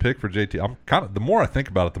 Pierce and a pick for JT. I'm kind of, the more I think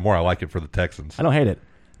about it, the more I like it for the Texans. I don't hate it.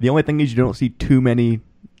 The only thing is you don't see too many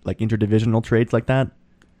like interdivisional trades like that.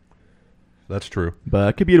 That's true. But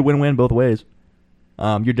it could be a win-win both ways.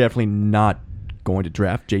 You're definitely not going to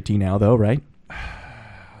draft JT now, though, right?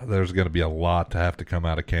 There's going to be a lot to have to come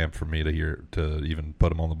out of camp for me to even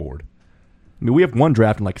put him on the board. I mean, we have one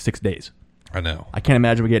draft in like 6 days. I know. I can't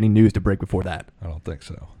imagine we get any news to break before that. I don't think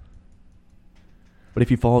so. But if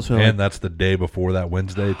he falls to And that's the day before that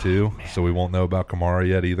Wednesday, too, so we won't know about Kamara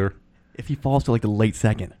yet either. if he falls to like the late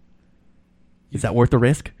second, is that worth the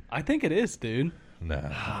risk? I think it is, dude.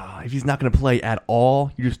 No. If he's not going to play at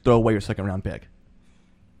all, you just throw away your second-round pick.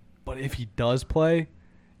 But if he does play,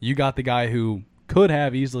 you got the guy who could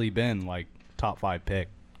have easily been like top 5 pick.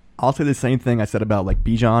 I'll say the same thing I said about like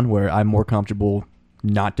Bijan, where I'm more comfortable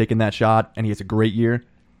not taking that shot, and he has a great year,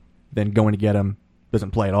 than going to get him,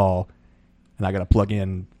 doesn't play at all, and I got to plug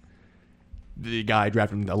in the guy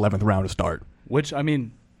drafted in the 11th round to start. Which, I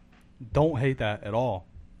mean, don't hate that at all.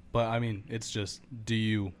 But, I mean, it's just, do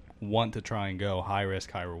you want to try and go high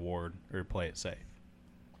risk, high reward, or play it safe?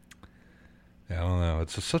 I don't know.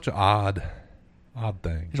 It's just such an odd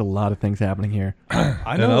thing. There's a lot of things happening here. I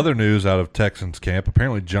And know. other news out of Texans camp,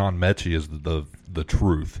 apparently John Mechie is the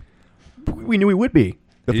truth. We knew he would be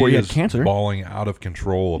before he had is cancer. balling out of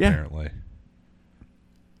control, Yeah. apparently.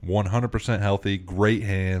 100% healthy, great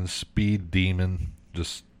hands, speed demon,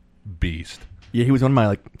 just beast. Yeah, he was one of my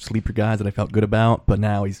like sleeper guys that I felt good about, but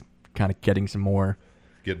now he's kind of getting some more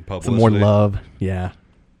love. Yeah,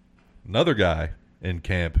 Another guy in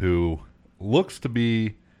camp who looks to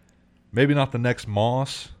be maybe not the next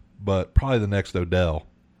Moss, but probably the next Odell.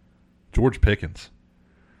 George Pickens.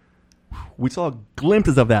 we saw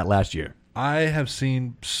glimpses of that last year. I have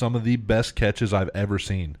seen some of the best catches I've ever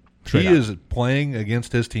seen. Straight He up. is playing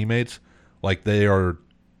against his teammates like they are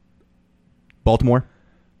Baltimore.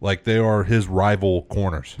 his rival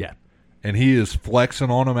corners. Yeah, And he is flexing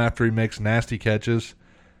on them after he makes nasty catches.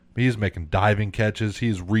 He's making diving catches.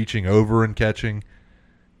 He's reaching over and catching.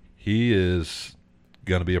 He is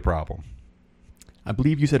going to be a problem. I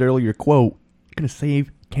believe you said earlier, quote, going to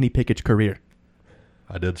save Kenny Pickett's career.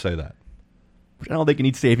 I did say that. Which I don't think he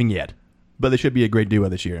needs saving yet, but they should be a great duo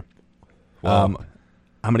this year. Well,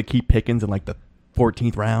 I'm going to keep Pickens in like the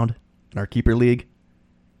 14th round in our keeper league.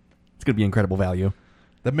 It's going to be incredible value.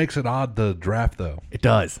 that makes it odd to draft, though. It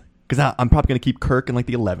does. Because I'm probably going to keep Kirk in like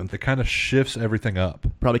the 11th. It kind of shifts everything up.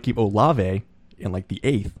 Probably keep Olave in like the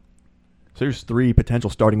 8th. So there's 3 potential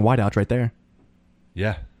starting wideouts right there.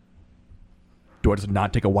 Yeah. Do I just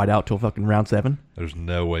not take a wideout till fucking round 7? There's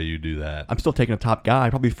no way you do that. I'm still taking a top guy,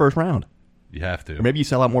 probably first round. You have to. Or maybe you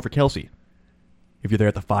sell out more for Kelsey. if you're there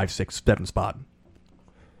at the 5, 6, 7 spot.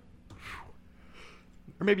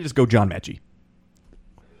 Or maybe just go John Mechie.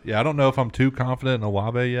 Yeah, I don't know if I'm too confident in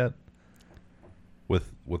Olave yet.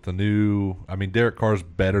 With the new, I mean, Derek Carr's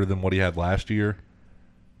better than what he had last year,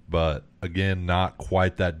 but again, not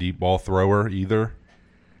quite that deep ball thrower either.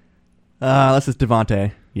 This is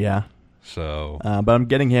Devontae, yeah. So, But I'm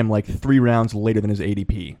getting him like 3 rounds later than his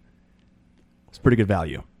ADP. It's pretty good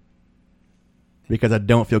value. Because I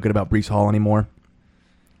don't feel good about Breece Hall anymore.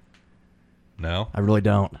 no. I really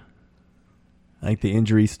don't. I think the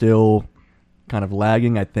injury's still kind of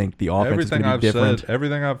lagging. I think the offense is going to be different.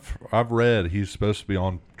 Everything I've read, he's supposed to be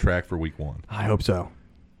on track for week 1. I hope so.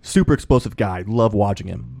 Super explosive guy. Love watching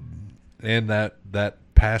him. And that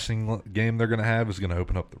passing game they're going to have is going to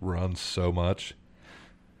open up the run so much.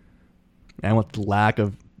 And with the lack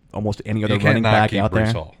of almost any other You running cannot back keep out there,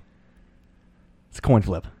 Breece Hall. it's a coin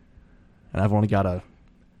flip. And I've only got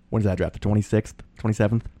when is that draft? The 26th?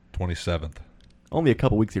 27th? 27th. Only a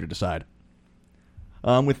couple weeks here to decide.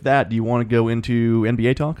 With that, do you want to go into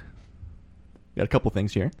NBA talk? Got a couple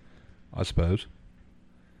things here. I suppose.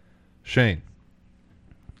 Shane,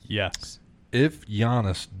 Yes. if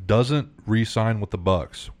Giannis doesn't re-sign with the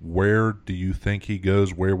Bucks, where do you think he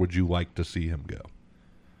goes? Where would you like to see him go?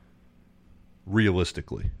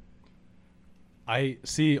 Realistically. I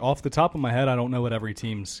see off the top of my head, I don't know what every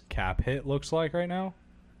team's cap hit looks like right now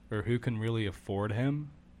or who can really afford him.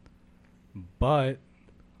 But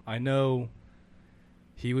I know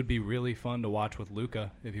he would be really fun to watch with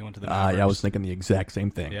Luka if he went to the Mavericks. Yeah, I was thinking the exact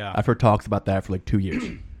same thing. Yeah. I've heard talks about that for like 2 years.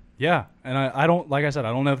 Yeah, and I don't, like I said,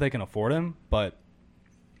 I don't know if they can afford him, but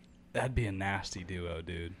that'd be a nasty duo,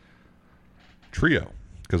 dude. Trio,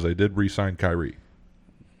 because they did re-sign Kyrie.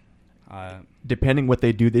 Depending what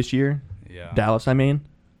they do this year, Yeah. Dallas, I mean,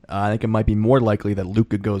 I think it might be more likely that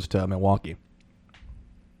Luka goes to Milwaukee.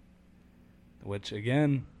 Which,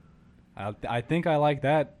 again, I think I like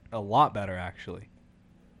that a lot better, actually.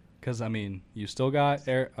 Because, I mean, you still got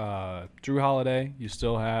Drew Holiday. You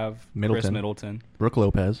still have Chris Middleton. Brook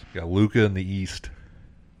Lopez. Got Luka in the East.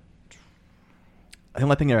 The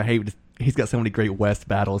only thing that I hate is he's got so many great West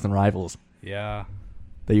battles and rivals Yeah.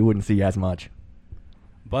 that you wouldn't see as much.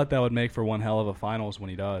 But that would make for one hell of a finals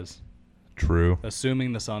when he does. True.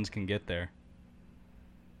 Assuming the Suns can get there.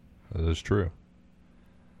 That is true.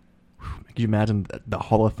 Could you imagine the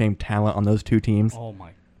Hall of Fame talent on those two teams? Oh,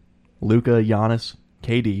 my. Luka, Giannis,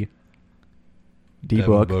 KD, Devin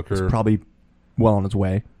D-Book Booker. is probably well on his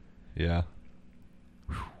way. Yeah.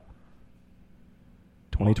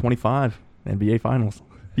 2025 NBA Finals.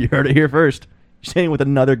 You heard it here first. Shane with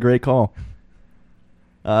another great call.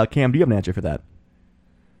 Cam, do you have an answer for that?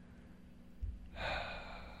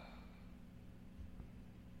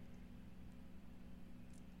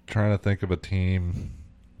 Trying to think of a team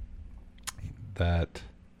that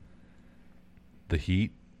the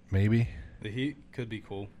Heat, maybe. The Heat could be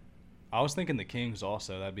cool. I was thinking the Kings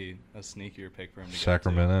also. That'd be a sneakier pick for him to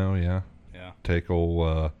Sacramento, yeah. get to. Yeah. Take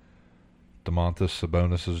old DeMontis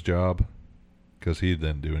Sabonis' job because he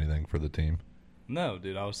didn't do anything for the team. No,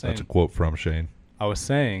 dude, I was saying. That's a quote from Shane. I was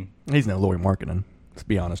saying. He's no Lori Markkinen. Let's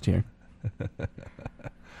be honest here.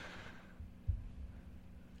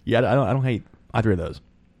 Yeah, I don't hate either of those.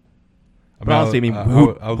 But honestly, I mean,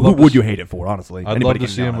 who would you hate it for? Honestly, I'd Anybody love to can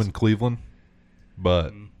see be him honest. in Cleveland,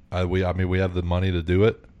 but we have the money to do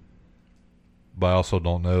it. But I also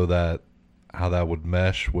don't know how that would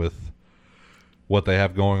mesh with what they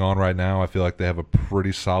have going on right now. I feel like they have a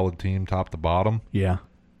pretty solid team, top to bottom. Yeah,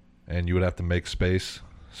 And you would have to make space.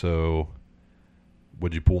 So,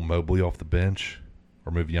 would you pull Mobley off the bench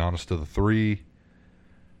or move Giannis to the 3?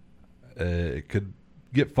 It could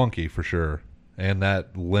get funky for sure. And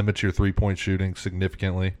that limits your three-point shooting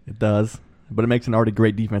significantly. it does, but it makes an already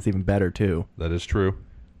great defense even better too. That is true.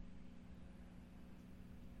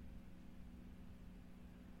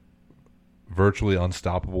 Virtually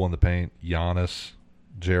unstoppable in the paint. Giannis,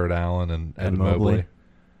 Jared Allen, and Evan Mobley.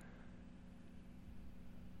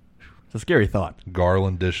 It's a scary thought.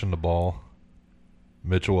 Garland dishing the ball.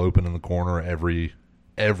 Mitchell open in the corner every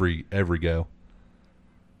go.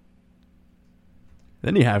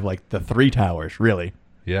 Then you have like the 3 towers, really.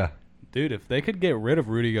 Yeah. Dude, if they could get rid of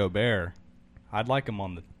Rudy Gobert, I'd like him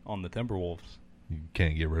on the Timberwolves. You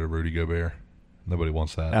can't get rid of Rudy Gobert. Nobody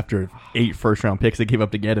wants that. After 8 first-round picks they gave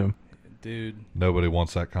up to get him. Dude, Nobody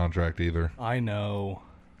wants that contract either. I know.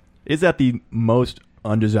 Is that the most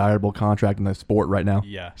undesirable contract in the sport right now?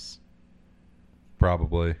 Yes.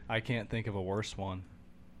 Probably. I can't think of a worse one.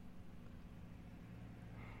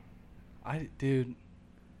 Dude,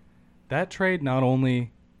 that trade not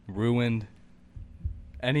only ruined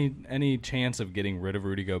any chance of getting rid of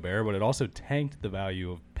Rudy Gobert, but it also tanked the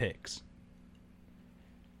value of picks.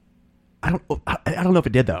 I don't know if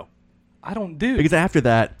it did though. I don't do Because after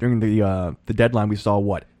that, during the deadline, we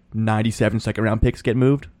saw 97 second round picks get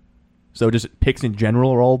moved. So just picks in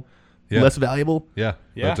general are all less valuable. Yeah,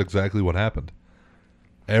 Yeah. that's exactly what happened.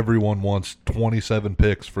 Everyone wants 27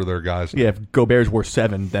 picks for their guys. Yeah, if Gobert's worth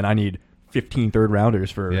 7, then I need 15 third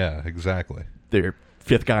rounders for Yeah, exactly. their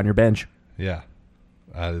 5th guy on your bench. Yeah,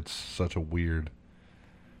 it's such a weird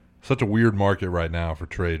market right now for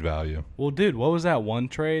trade value. Well, dude, what was that one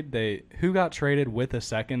trade? Who got traded with a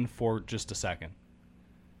second for just a second?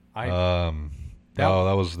 That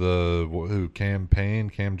was Cam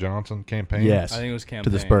Johnson? Campaign? Yes. I think it was Campaign. To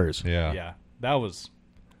the Spurs. Yeah. Yeah, that was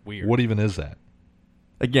weird. What even is that?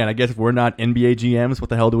 Again, I guess if we're not NBA GMs,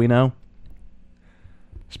 what the hell do we know?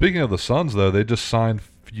 Speaking of the Suns, though, they just signed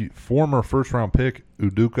former first-round pick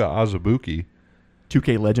Udoka Azubuike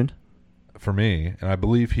 2K legend. for me, and I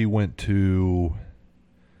believe he went to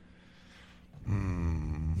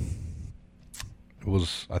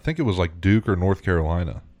I think it was like Duke or North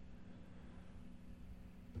Carolina.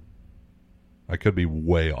 I could be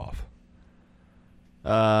way off.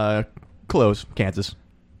 Close. Kansas.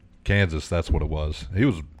 Kansas, that's what it was. He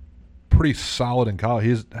was pretty solid in college.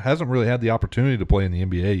 He hasn't really had the opportunity to play in the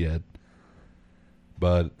NBA yet.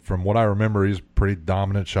 But from what I remember, he's a pretty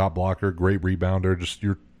dominant shot blocker, great rebounder, just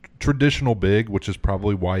your traditional big, which is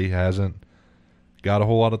probably why he hasn't got a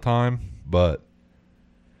whole lot of time. But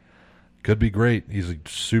could be great. He's a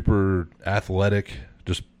super athletic,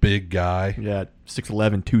 just big guy. Yeah,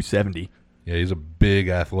 6'11", 270. Yeah, he's a big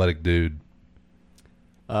athletic dude.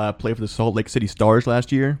 Played for the Salt Lake City Stars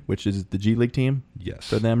last year, which is the G League team Yes.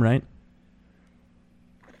 for them, right?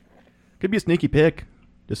 Could be a sneaky pick.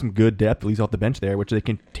 Just some good depth, at least off the bench there, which they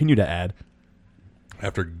continue to add.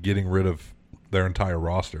 After getting rid of their entire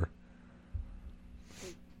roster.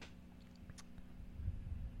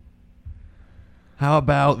 How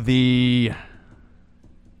about the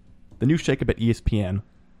new shakeup at ESPN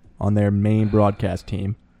on their main broadcast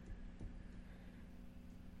team?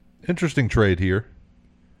 Interesting trade here.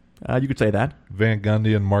 You could say that. Van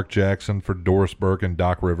Gundy and Mark Jackson for Doris Burke and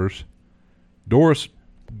Doc Rivers. Doris,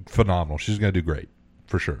 phenomenal. She's going to do great,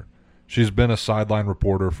 for sure. She's been a sideline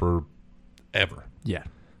reporter for ever. Yeah.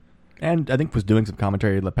 And I think was doing some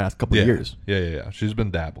commentary the past couple of years. Yeah. She's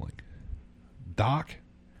been dabbling. Doc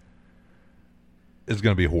is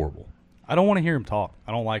going to be horrible. I don't want to hear him talk.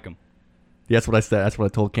 I don't like him. Yeah, that's what I said. That's what I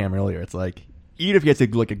told Cam earlier. It's like, even if he has a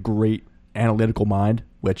great analytical mind,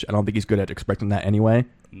 which I don't think he's good at expecting that anyway,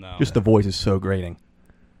 No. just the voice is so grating.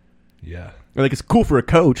 Yeah, Like, it's cool for a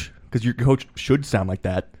coach, because your coach should sound like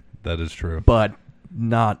that, that is true. but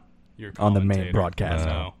not Your on the main commentator. broadcast.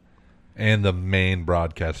 No. And the main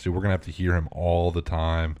broadcast, dude, we're going to have to hear him all the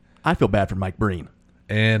time. I feel bad for Mike Breen.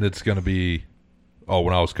 And it's going to be,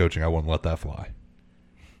 when I was coaching, I wouldn't let that fly.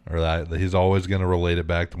 Or that he's always going to relate it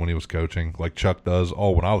back to when he was coaching, like Chuck does.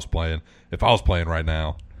 When I was playing, if I was playing right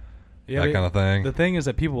now, that kind of thing. The thing is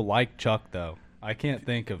that people like Chuck, though. I can't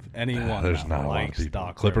think of anyone There's that not a lot of likes people.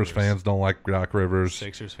 Doc Clippers Rivers. fans don't like Doc Rivers.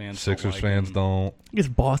 Sixers fans Sixers don't like fans him. don't. I guess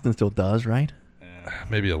Boston still does, right? Yeah.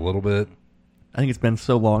 Maybe a little bit. I think it's been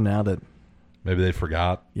so long now that, Maybe they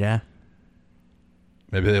forgot. yeah.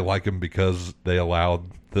 Maybe they like him because they allowed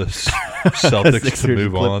the Celtics Sixers to move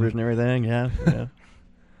and Clippers on. and everything, yeah.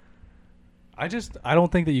 I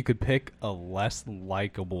don't think that you could pick a less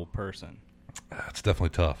likable person. It's definitely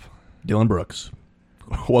tough. Dylan Brooks.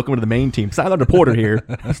 Welcome to the main team. Sideline reporter here.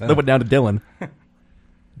 Let's throw it down to Dylan.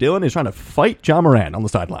 Dylan is trying to fight John Moran on the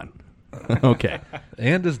sideline. Okay.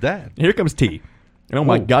 And his dad. Here comes T. And oh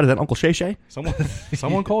my Whoa. God, is that Uncle Shay Shay?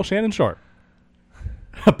 Someone call Shannon Sharp.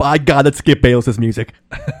 By God, that's Skip Bayless's music.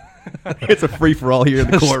 It's a free-for-all here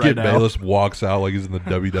in the court Skip right now. Bayless walks out like he's in the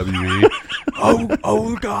WWE.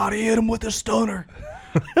 oh God, he hit him with a stunner.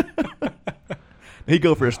 He'd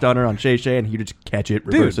go for a stunner on Shay Shay, and he'd just catch it,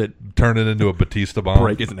 reverse it, Turn it into a Batista bomb.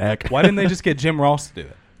 break his neck. Why didn't they just get Jim Ross to do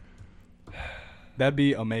it? That'd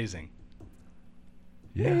be amazing.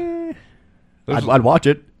 Yeah. I'd watch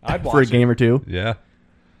it I'd for a watch game or two. Yeah.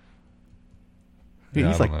 Dude,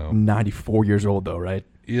 Yeah, he's I like don't know. 94 years old, though, right?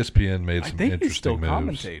 ESPN made I some think he still interesting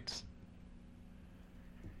moves. commentates.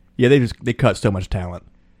 Yeah, they cut so much talent.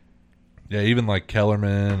 Yeah, even like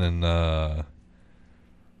Kellerman and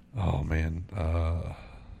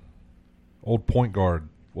old point guard.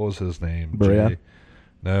 What was his name? Berea? Jay.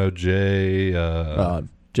 No, Jay.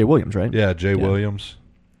 Jay Williams, right? Yeah, Jay Williams.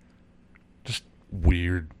 Just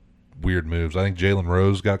weird moves. I think Jalen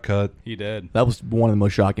Rose got cut He did. That was one of the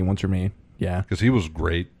most shocking ones for me. Yeah. because he was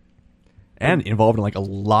great. And involved in like a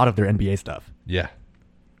lot of their NBA stuff. Yeah,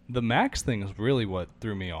 The Max thing is really what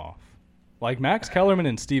threw me off. Like, Max Kellerman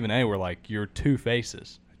and Stephen A. were like your two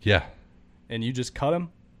faces. Yeah. And you just cut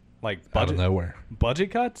them? Like, Out of nowhere.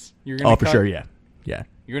 Budget cuts? You're gonna for sure, yeah. Yeah.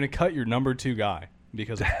 You're going to cut your number 2 guy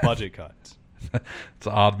because of budget cuts. It's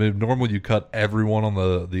an odd move. Normally you cut everyone on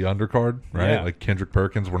the undercard, right? Yeah. Like Kendrick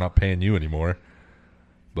Perkins, we're not paying you anymore.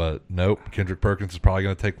 But nope, Kendrick Perkins is probably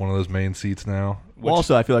going to take one of those main seats now. Well,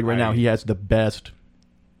 also, I feel like right now he has the best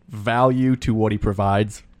value to what he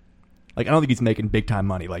provides. Like, I don't think he's making big-time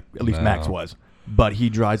money, like at least Max was. But he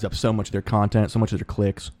drives up so much of their content, so much of their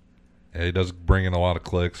clicks. Yeah, he does bring in a lot of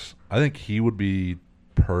clicks. I think he would be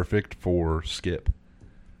perfect for Skip.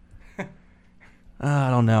 I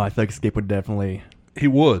don't know. I feel like Skip would definitely He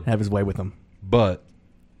would. have his way with him. But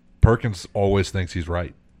Perkins always thinks he's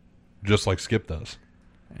right, just like Skip does.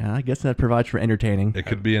 Yeah, I guess that provides for entertaining. It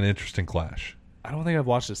could be an interesting clash. I don't think I've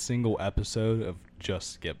watched a single episode of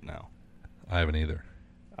just Skip now. I haven't either.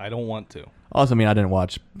 I don't want to. Also, I mean, I didn't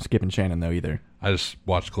watch Skip and Shannon, though, either. I just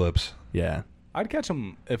watched clips. Yeah. I'd catch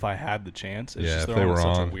them if I had the chance. It's Yeah, just if they're they on were such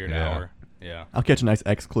on, a weird yeah. hour. Yeah. I'll catch a nice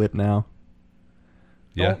X clip now.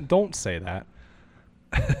 Yeah. Don't say that.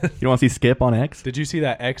 You want to see Skip on X? Did you see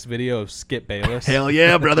that X video of Skip Bayless? Hell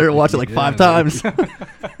yeah, brother. Watch it like 5 Yeah. times.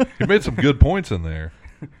 He made some good points in there.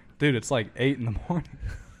 Dude, it's like 8 in the morning.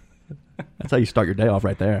 That's how you start your day off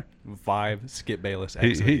right there. 5 Skip Bayless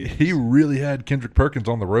X He videos. really had Kendrick Perkins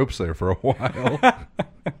on the ropes there for a while.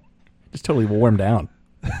 Just totally wore him down.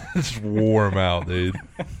 Just wore him out, dude.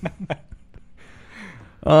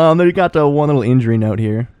 Then you got one little injury note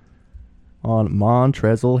here on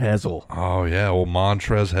Montrezl Harrell. Oh, yeah. Well,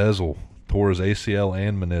 Montrezl Harrell tore his ACL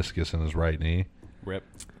and meniscus in his right knee. Rip.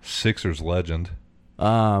 Sixers legend.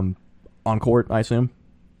 On court, I assume.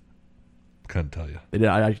 Couldn't tell you.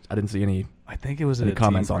 I didn't see any. I think it was Any at a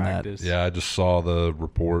comments team on that? practice. Yeah, I just saw the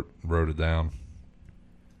report, wrote it down.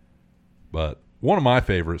 But one of my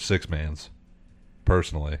favorite six-mans,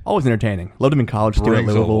 personally. Always entertaining. Loved him in college too at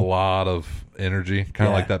Brings a Louisville. lot of energy, kind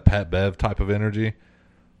of Yeah. like that Pat Bev type of energy.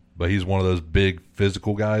 But he's one of those big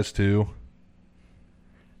physical guys, too.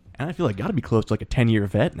 And I feel like got to be close to like a 10-year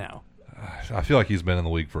vet now. I feel like he's been in the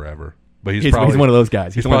league forever. But He's one of those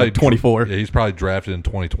guys. He's only like 24. Yeah, he's probably drafted in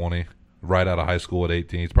 2020, right out of high school at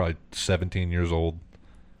 18. He's probably 17 years old.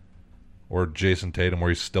 Or Jason Tatum, where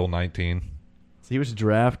he's still 19. So he was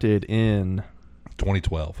drafted in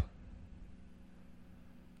 2012.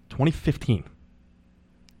 2015.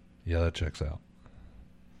 Yeah, that checks out.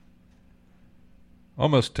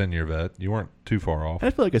 Almost 10-year vet. You weren't too far off.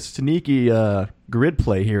 I feel like a sneaky grid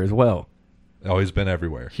play here as well. Oh, he's been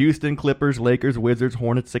everywhere. Houston, Clippers, Lakers, Wizards,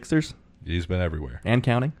 Hornets, Sixers, He's been everywhere. and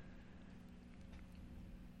counting.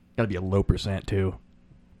 Got to be a low percent too.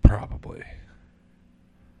 Probably.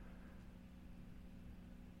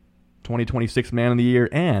 2026 Man of the Year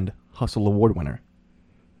and Hustle Award winner.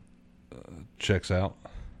 Checks out.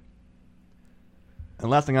 And the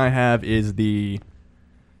last thing I have is the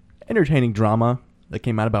entertaining drama that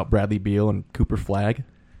came out about Bradley Beal and Cooper Flagg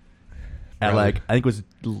at Bradley. I think it was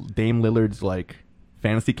Dame Lillard's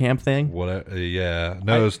fantasy camp thing. What? Yeah.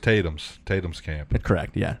 No, it was Tatum's. Tatum's camp.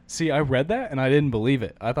 Correct, yeah. See, I read that and I didn't believe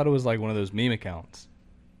it. I thought it was like one of those meme accounts.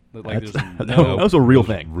 That, like, That's- there's that no, was a real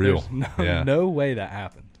thing. Real. there's no, Yeah. no way that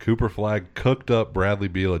happened. Cooper Flagg cooked up Bradley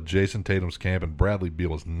Beal at Jason Tatum's camp, and Bradley Beal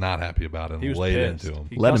was not happy about it He and was laid pissed. into him.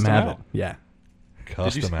 He Let him cussed have out. it. Yeah.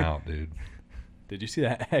 Cussed Did you him see- out, dude. Did you see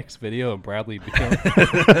that X video of Bradley Beal?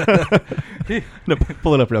 No,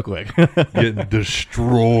 pull it up real quick. Getting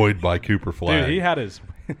destroyed by Cooper Flagg. Dude, he had his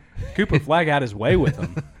Cooper Flagg had his way with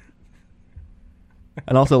him.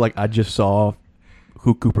 And also, I just saw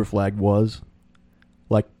who Cooper Flagg was,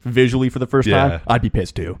 visually for the first Yeah. time. I'd be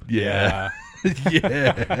pissed too. yeah.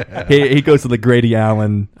 yeah. He goes to the Grady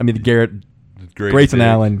Allen, Grayson Dick.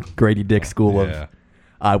 Allen, Grady Dick school Yeah. of,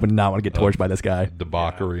 I would not want to get torched by this guy.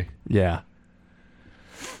 Debauchery. Yeah.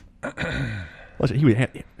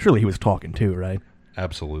 Surely he was talking too, right?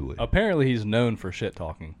 Absolutely. Apparently, he's known for shit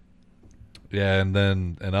talking. Yeah, and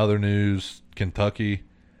then in other news, Kentucky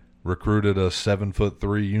recruited a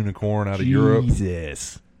 7'3" unicorn out of Europe.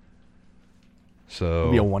 Jesus. So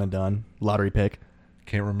It'll be a one and done lottery pick.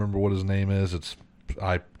 can't remember what his name is.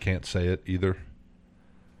 I can't say it either.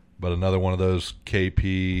 But another one of those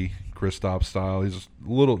KP Kristaps style. He's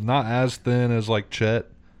a little not as thin as Chet,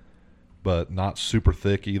 but not super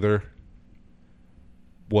thick either.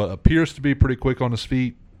 What appears to be pretty quick on his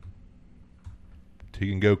feet. He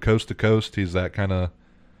can go coast to coast. He's that kind of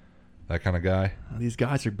guy. These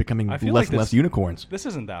guys are becoming I less feel like and less unicorns. This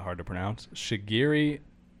isn't that hard to pronounce. Shigiri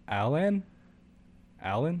Allen?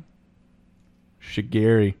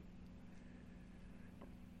 Shigeri.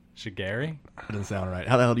 Shigari? That doesn't sound right.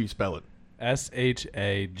 How the hell do you spell it?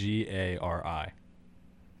 Shagari.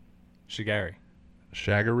 Shigari.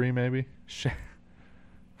 Shaggery, maybe?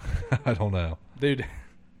 I don't know. Dude, you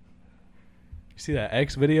see that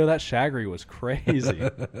X video? That Shaggery was crazy.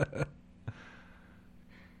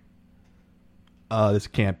 This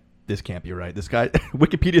can't be right. This guy,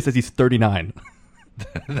 Wikipedia says he's 39.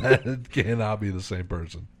 That cannot be the same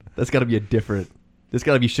person. That's got to be This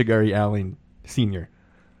got to be Shigari Allen Sr.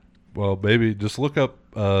 Well, maybe just look up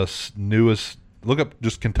look up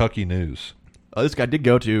just Kentucky news. This guy did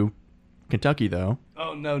go to Kentucky, though.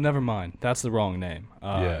 Oh, no, never mind. That's the wrong name.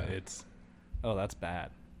 Yeah. That's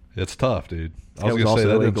bad. It's tough, dude. This I was guy going to say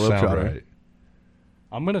also that a didn't sound globetrotter. right.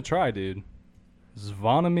 I'm going to try, dude.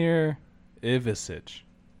 Zvonimir Ivisic.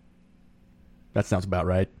 That sounds about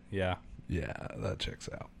right. Yeah. Yeah, that checks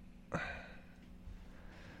out.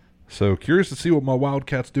 So, curious to see what my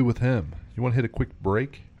Wildcats do with him. You want to hit a quick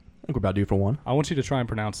break? I think we're about due for one. I want you to try and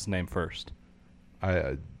pronounce his name first.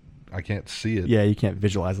 I can't see it. Yeah, you can't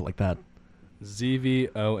visualize it like that.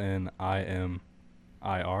 Zvonimir.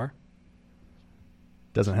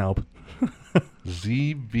 Doesn't help.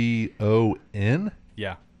 ZVON?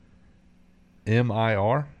 Yeah.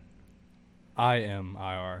 MIR?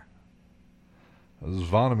 IMIR.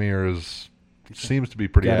 Zvonimir seems to be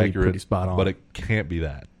pretty Gotta be accurate, pretty spot on. but it can't be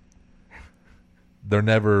that. They're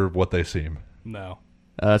never what they seem. No.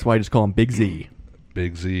 That's why I just call him Big Z.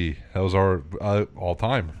 Big Z. That was our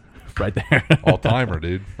all-time. Right there. All-timer,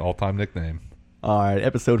 dude. All-time nickname. All right,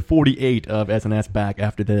 episode 48 of SNS back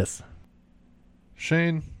after this.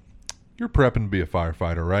 Shane, you're prepping to be a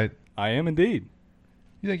firefighter, right? I am indeed.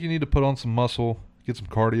 You think you need to put on some muscle, get some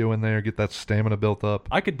cardio in there, get that stamina built up?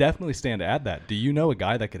 I could definitely stand to add that. Do you know a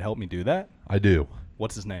guy that could help me do that? I do.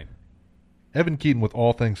 What's his name? Evan Keaton with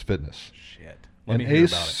All Things Fitness. Shit. An Let me hear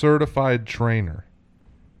ACE about it. certified trainer.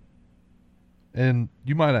 And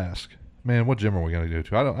you might ask, man, what gym are we going to go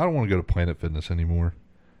to? I don't want to go to Planet Fitness anymore.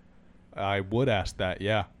 I would ask that,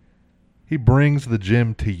 yeah. He brings the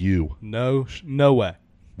gym to you. No way.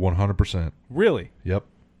 100%. Really? Yep.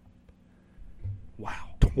 Wow.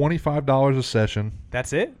 $25 a session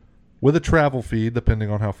That's it? with a travel fee, depending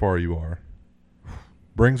on how far you are.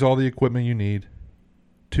 Brings all the equipment you need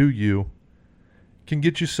to you. Can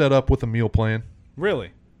get you set up with a meal plan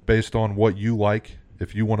Really? based on what you like.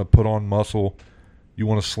 If you want to put on muscle, you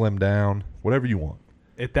want to slim down, whatever you want.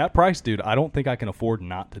 At that price, dude, I don't think I can afford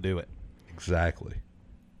not to do it. Exactly.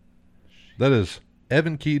 That is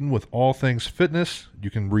Evan Keaton with All Things Fitness. You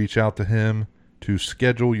can reach out to him to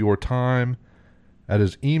schedule your time at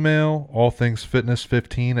his email,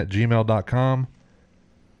 allthingsfitness15@gmail.com,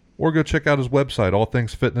 or go check out his website,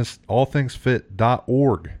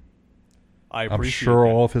 allthingsfit.org. I I'm appreciate sure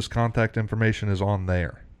that. all of his contact information is on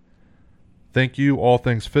there. Thank you, All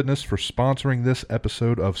Things Fitness, for sponsoring this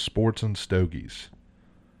episode of Sports and Stogies.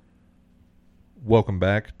 Welcome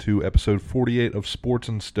back to episode 48 of Sports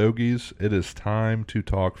and Stogies. It is time to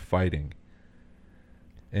talk fighting.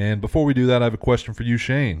 And before we do that, I have a question for you,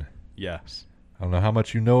 Shane. Yes. I don't know how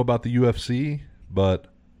much you know about the UFC, but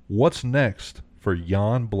what's next for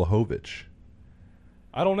Jan Blachowicz?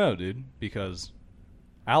 I don't know, dude, because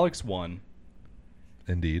Alex won,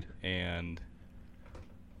 Indeed. and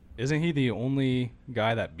isn't he the only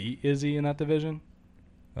guy that beat Izzy in that division?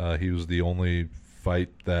 He was the only fight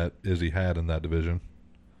that Izzy had in that division.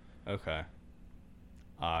 Okay.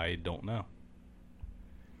 I don't know.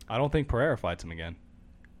 I don't think Pereira fights him again.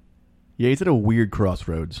 Yeah, he's at a weird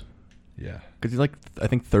crossroads. Yeah. Because he's like, I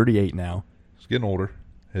think, 38 now. He's getting older.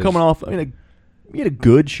 Coming off, I mean, he had a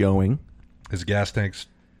good showing. His gas tank's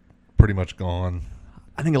pretty much gone.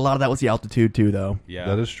 I think a lot of that was the altitude, too, though. Yeah.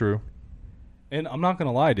 That is true. And I'm not going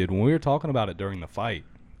to lie, dude. When we were talking about it during the fight,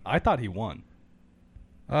 I thought he won.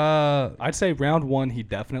 I'd say round one, he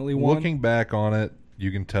definitely won. Looking back on it,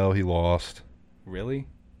 you can tell he lost. Really?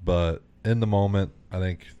 But in the moment, I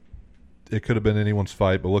think it could have been anyone's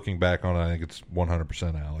fight. But looking back on it, I think it's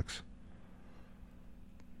 100% Alex.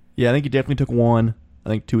 Yeah, I think he definitely took one. I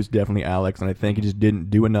think two is definitely Alex. And I think he just didn't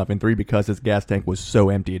do enough in three because his gas tank was so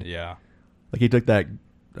emptied. Yeah. Like, he took that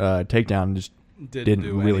takedown and just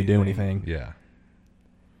didn't really do anything. Yeah.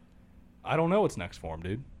 I don't know what's next for him,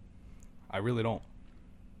 dude. I really don't.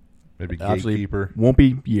 Maybe Obviously, gatekeeper. won't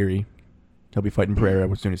be Yuri. He'll be fighting Pereira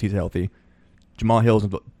as soon as he's healthy. Jamal Hill's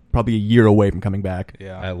probably a year away from coming back.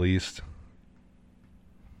 Yeah. At least.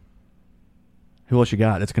 Who else you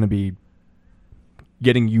got? That's going to be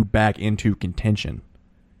getting you back into contention.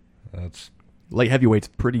 That's Light heavyweight's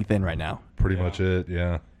pretty thin right now. pretty Yeah. much it,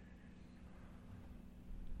 yeah.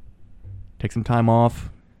 Take some time off.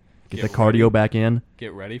 Get Get the cardio ready. back in.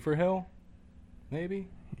 Get ready for Hill? Maybe?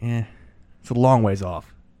 it's a long ways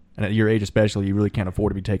off. And at your age especially, you really can't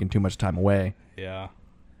afford to be taking too much time away. Yeah.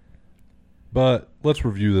 But let's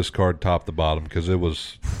review this card top to bottom because it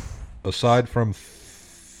was, aside from,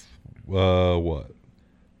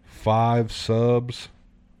 5 subs,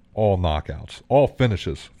 all knockouts, all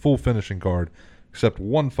finishes, full finishing card, except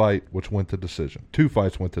one fight which went to decision. 2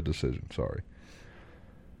 fights went to decision, sorry.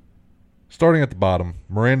 Starting at the bottom,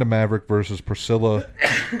 Miranda Maverick versus Priscilla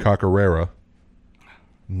Cacarera.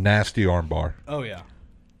 Nasty armbar. Oh, yeah.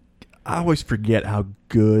 I always forget how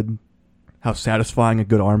satisfying a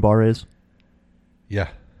good armbar is. Yeah.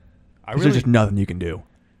 There's just nothing you can do.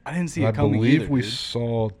 I didn't see it I coming believe either, we dude.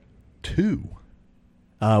 saw 2.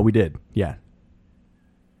 We did, yeah.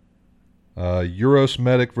 Euros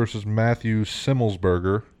Medic versus Matthew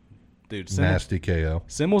Simmelsberger. Dude, Nasty KO.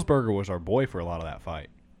 Simmelsberger was our boy for a lot of that fight.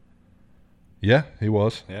 Yeah, he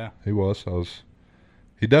was. Yeah. He was.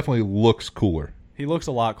 He definitely looks cooler. He looks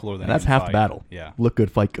a lot cooler than And that's him half the fight. battle. Yeah. Look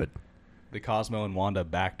good, fight good. The Cosmo and Wanda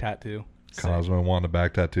back tattoo. Sick. Cosmo won the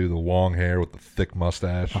back tattoo, the long hair with the thick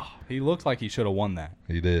mustache. He looks like he should have won that.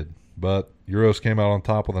 He did. But Euros came out on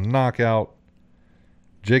top with a knockout.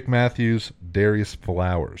 Jake Matthews, Darius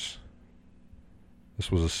Flowers. This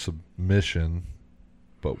was a submission,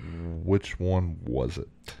 but which one was it?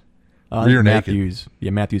 Rear naked. Matthews.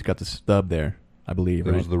 Yeah, Matthews got the stub there, I believe.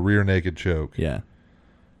 It was the rear naked choke. Yeah.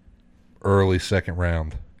 Early second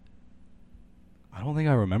round. I don't think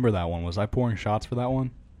I remember that one. Was I pouring shots for that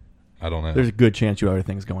one? I don't know. There's a good chance you have other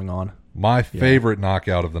things going on. My favorite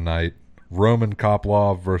knockout of the night, Roman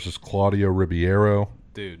Koplov versus Claudio Ribeiro.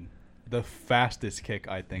 Dude, the fastest kick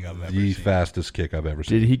I think I've ever The seen. fastest kick I've ever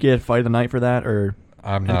seen. Did he get fight of the night for that, or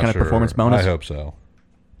I'm any not kind sure. of performance bonus? I hope so.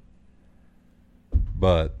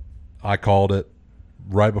 But I called it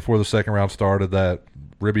right before the second round started that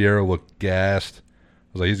Ribeiro looked gassed.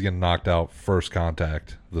 I was like, he's getting knocked out first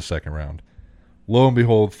contact of the second round. Lo and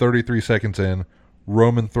behold, 33 seconds in,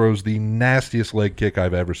 Roman throws the nastiest leg kick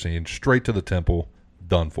I've ever seen, straight to the temple,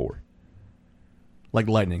 done for. Like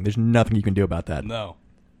lightning. There's nothing you can do about that. No.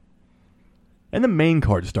 And the main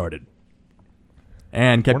card started.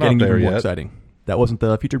 And kept We're not getting there even more yet. exciting. That wasn't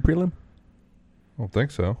the featured prelim? I don't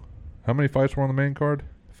think so. How many fights were on the main card?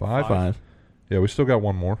 5? 5. Yeah, we still got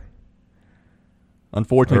one more.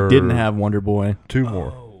 Unfortunately, didn't have Wonder Boy. 2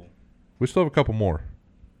 more. Oh. We still have a couple more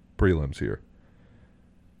prelims here.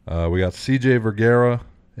 We got CJ Vergara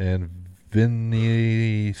and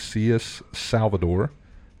Vinicius Salvador,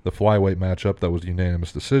 the flyweight matchup that was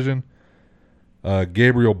unanimous decision.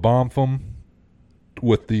 Gabriel Bonfim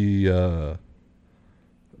with the, I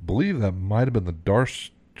believe that might have been the Darce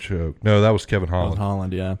choke. No, that was Kevin Holland.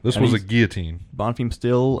 Holland, yeah. This And was a he's- guillotine. Bonfim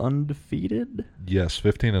still undefeated? Yes,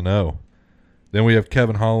 15-0. Then we have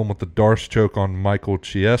Kevin Holland with the Darce choke on Michael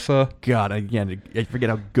Chiesa. God, again, I forget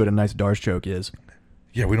how good a nice Darce choke is.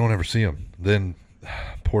 Yeah, we don't ever see him. Then,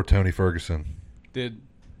 poor Tony Ferguson. Did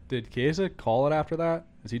Chiesa call it after that?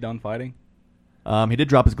 Is he done fighting? He did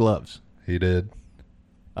drop his gloves. He did.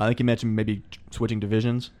 I think he mentioned maybe switching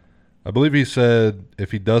divisions. I believe he said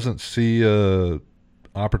if he doesn't see a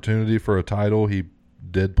opportunity for a title, he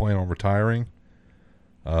did plan on retiring.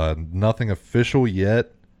 Nothing official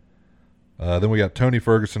yet. Then we got Tony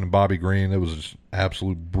Ferguson and Bobby Green. It was just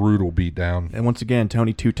absolute brutal beatdown. And once again,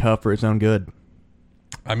 Tony too tough for his own good.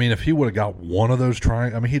 I mean, if he would have got one of those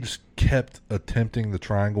triangles, I mean, he just kept attempting the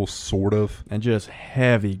triangle, sort of, And just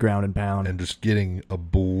heavy ground and pound. and just getting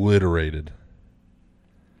obliterated.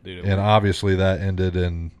 Dude, And obviously that ended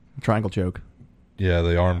in, Triangle choke. yeah,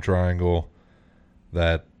 the arm triangle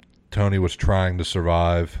that Tony was trying to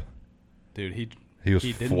survive. dude, He was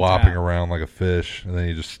he didn't flopping tap. around like a fish, and then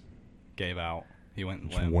he just Gave out. He went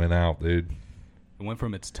just limp. went out, dude. It went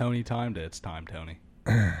from it's Tony time to it's time Tony.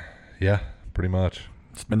 Yeah, pretty much.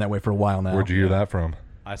 It's been that way for a while now. Where'd you hear that from?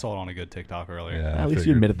 I saw it on a good TikTok earlier. Yeah, I At least you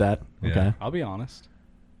figured. admitted that. Yeah. Okay. I'll be honest.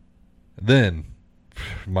 Then,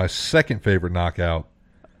 my second favorite knockout,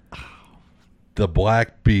 the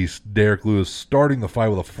Black Beast, Derek Lewis, starting the fight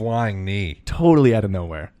with a flying knee. Totally out of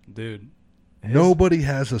nowhere. Dude. Nobody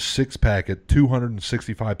has a six-pack at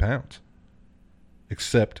 265 pounds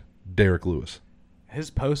except Derek Lewis. His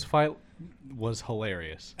post fight was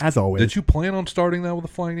hilarious. As always. Did you plan on starting that with a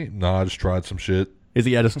flying knee? No, I just tried some shit. Is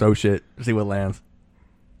he just throw shit, see what lands?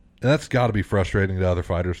 And that's got to be frustrating to other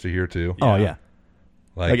fighters to hear, too. Oh, yeah.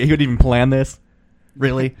 Like, Like, he would even plan this?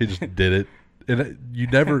 Really? he just did it. And you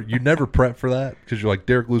never prep for that because you're like,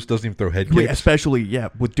 Derek Lewis doesn't even throw head Wait, kicks. especially,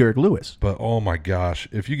 with Derek Lewis. But, oh, my gosh.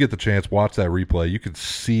 If you get the chance, watch that replay. You could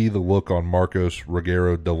see the look on Marcos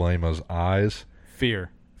Rogero de Lema's eyes.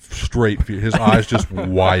 Fear. Straight fear. His eyes just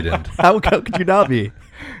widened. How could you not be?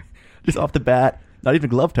 Just off the bat. Not even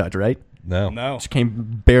glove touch, right? No. No. Just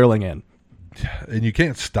came barreling in. And you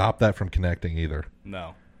can't stop that from connecting either.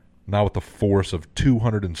 No. Not with the force of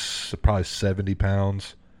 270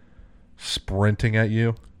 pounds sprinting at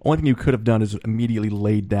you. Only thing you could have done is immediately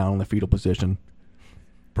laid down in the fetal position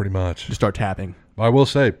Pretty much. to start tapping. I will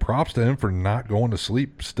say, props to him for not going to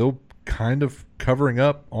sleep. Still kind of covering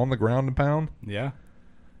up on the ground and pound. Yeah.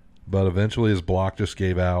 But eventually his block just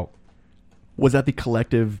gave out. Was that the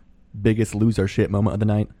collective biggest loser shit moment of the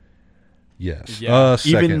night? Yes. Yeah.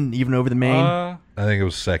 Second. Even over the main? I think it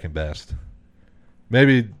was second best.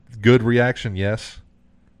 Maybe good reaction, yes.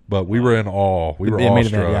 But we were in awe. We were the main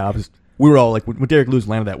awestruck. event, yeah. We were all like, when Derek Lewis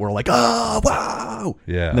landed that, we were like, oh, wow.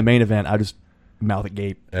 Yeah. In the main event, I just mouth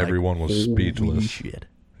agape. Everyone was holy speechless. Shit.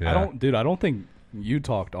 Yeah. I don't think you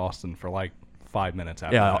talked Austin for like 5 minutes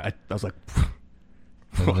after Yeah, that. I was like,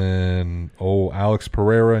 And then Alex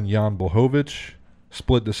Pereira and Jan Blachowicz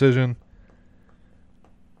split decision.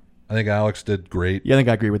 I think Alex did great. yeah, I think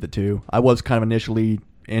I agree with it too. I was kind of initially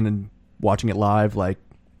in and watching it live, like,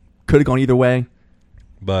 could have gone either way.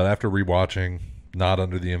 But after rewatching, not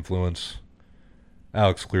under the influence,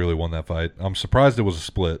 Alex clearly won that fight. I'm surprised it was a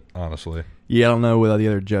split, honestly. Yeah, I don't know whether the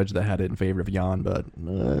other judge that had it in favor of Jan, but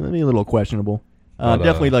maybe a little questionable.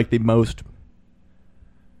 Definitely like the most,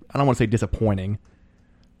 I don't want to say disappointing.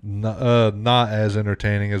 Not as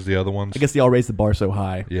entertaining as the other ones. I guess they all raised the bar so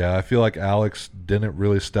high. Yeah, I feel like Alex didn't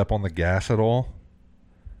really step on the gas at all.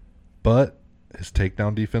 But his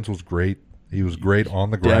takedown defense was great. He was great on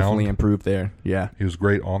the ground. Definitely improved there. Yeah. He was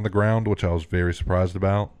great on the ground, which I was very surprised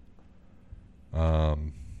about.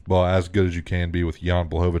 Well, as good as you can be with Jan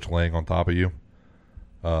Blachowicz laying on top of you.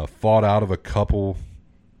 Fought out of a couple,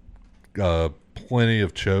 plenty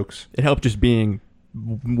of chokes. It helped just being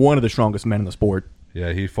one of the strongest men in the sport.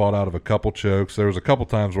 Yeah, he fought out of a couple chokes. There was a couple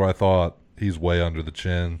times where I thought he's way under the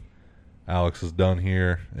chin. Alex is done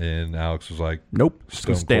here, and Alex was like, Nope. Just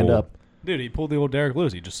gonna Stone stand cold. up. Dude, he pulled the old Derek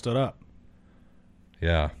Lewis. He just stood up.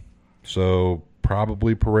 yeah. So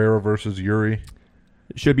probably Pereira versus Yuri,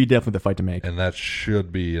 It should be definitely the fight to make. and that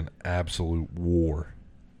should be an absolute war.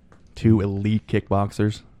 Two elite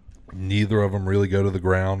kickboxers. Neither of them really go to the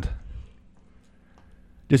ground.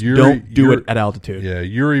 Just Yuri- don't do Yuri- it at altitude. Yeah,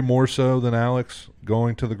 Yuri more so than Alex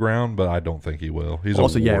going to the ground, but I don't think he will. He's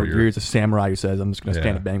Also, a yeah, warrior, Yuri's a samurai who says, I'm just going to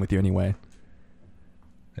stand Yeah. and bang with you anyway.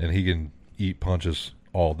 and he can eat punches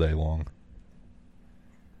all day long.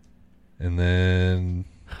 And then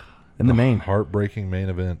In the main. heartbreaking main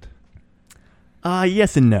event.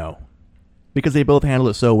 Yes and no. Because they both handle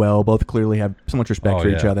it so well. Both clearly have so much respect for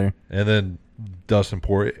each other. And then Dustin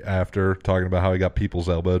Poirier after talking about how he got people's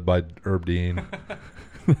elbowed by Herb Dean.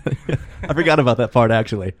 I forgot about that part,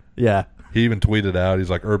 actually. Yeah. He even tweeted out, he's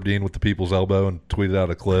like, Herb Dean with the people's elbow, and tweeted out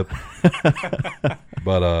a clip.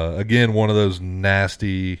 But again, one of those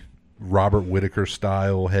nasty Robert Whittaker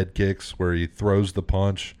style head kicks where he throws the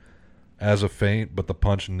punch as a feint, but the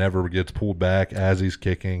punch never gets pulled back as he's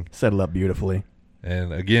kicking. Set it up beautifully.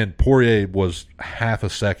 And again, Poirier was half a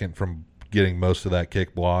second from getting most of that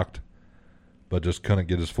kick blocked, but just couldn't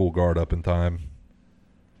get his full guard up in time.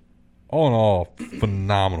 All in all,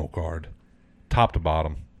 phenomenal card. Top to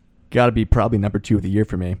bottom. Got to be probably number 2 of the year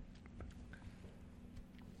for me.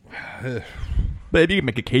 But you can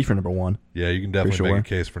make a case for number 1 Yeah, you can definitely sure. make a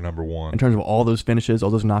case for number one. in terms of all those finishes, all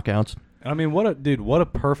those knockouts. I mean, what a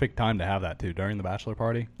perfect time to have that too during the bachelor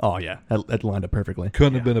party. Oh, yeah. That lined up perfectly.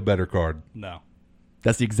 Couldn't have been a better card. No.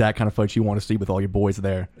 That's the exact kind of fight you want to see with all your boys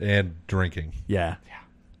there. And drinking. Yeah.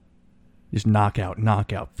 Just knockout,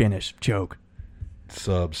 finish, choke.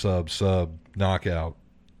 Sub, knockout.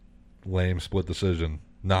 Lame split decision.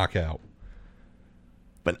 Knockout.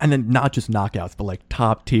 And then not just knockouts, but like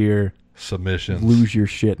top tier, Submissions. lose your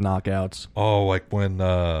shit knockouts. Oh, like when,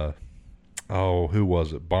 who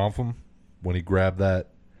was it? Bonfim? When he grabbed that.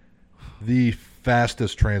 The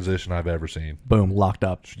fastest transition I've ever seen. Boom, locked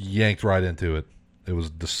up. Yanked right into it. It was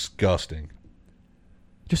disgusting.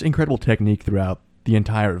 Just incredible technique throughout the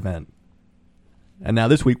entire event. And now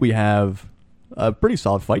this week we have a pretty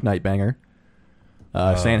solid fight night banger.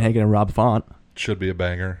 Sandhagen and Rob Font. Should be a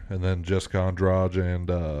banger. And then Jessica Andrade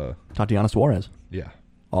and, Tatiana Suarez. yeah.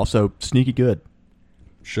 Also sneaky good.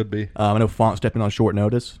 Should be. I know Font stepped in on short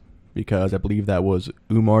notice because I believe that was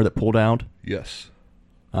Umar that pulled out. Yes.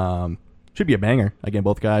 Should be a banger. Again,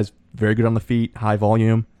 both guys very good on the feet, high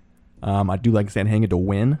volume. I do like Sandhagen to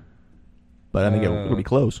win, but I think it'll be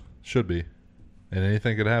close. Should be. And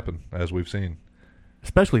anything could happen, as we've seen.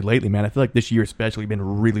 Especially lately, man. I feel like this year especially been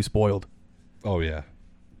really spoiled. Oh, yeah.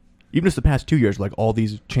 Even just the past 2 years, like all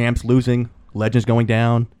these champs losing, legends going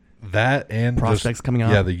down, That and prospects just, coming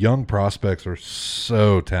out. Yeah, the young prospects are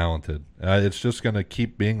so talented. It's just going to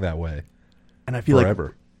keep being that way. And I feel forever.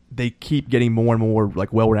 like they keep getting more and more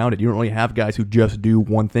like well-rounded. You don't really have guys who just do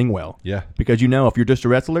one thing well. Yeah. Because if you're just a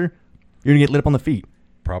wrestler, you're going to get lit up on the feet.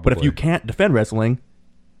 Probably. But if you can't defend wrestling,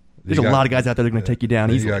 there's a lot of guys out there that are going to take you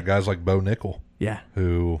down easily. You got guys like Bo Nickel. Yeah.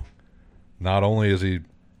 Who not only is he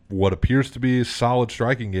what appears to be a solid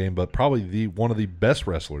striking game, but probably one of the best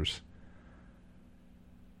wrestlers.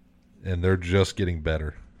 And they're just getting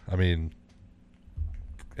better. I mean,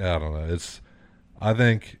 I don't know. I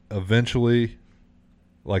think eventually,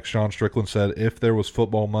 like Sean Strickland said, if there was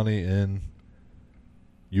football money in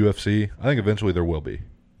UFC, I think eventually there will be.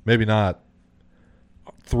 Maybe not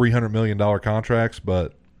 $300 million contracts,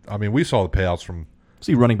 but I mean, we saw the payouts from.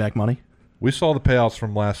 See running back money. We saw the payouts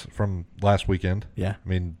from last weekend. Yeah. I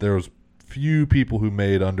mean, there was few people who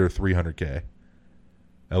made under $300K,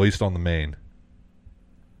 at least on the main.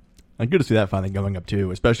 And good to see that finally going up too,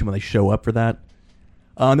 especially when they show up for that.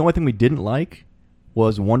 The only thing we didn't like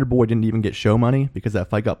was Wonder Boy didn't even get show money because that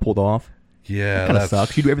fight got pulled off. That Yeah, kind of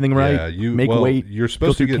sucks. You do everything right. Yeah, make weight. You're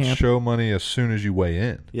supposed to get camp. show money as soon as you weigh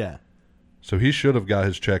in. Yeah. So he should have got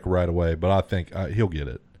his check right away, but I think he'll get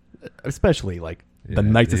it. Especially like the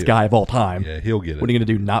nicest guy of all time. Yeah, he'll get it. What are you going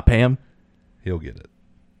to do? Not pay him? He'll get it.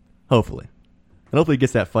 Hopefully. And hopefully he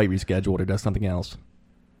gets that fight rescheduled or does something else.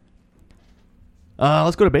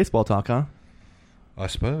 Let's go to baseball talk, huh? I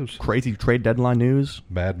suppose. Crazy trade deadline news.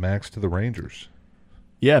 Mad Max to the Rangers.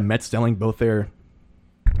 Yeah, Mets selling both their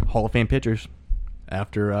Hall of Fame pitchers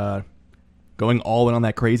after going all in on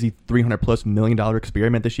that crazy $300+ million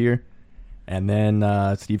experiment this year. And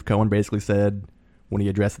then Steve Cohen basically said when he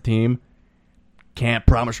addressed the team, can't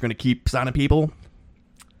promise you're going to keep signing people.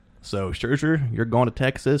 So Scherzer, you're going to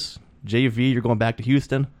Texas. JV, you're going back to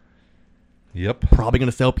Houston. Yep. Probably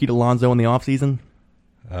going to sell Pete Alonso in the offseason.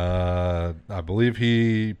 I believe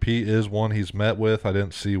Pete is one he's met with. I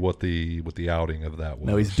didn't see what the outing of that was.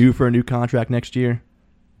 No, he's due for a new contract next year.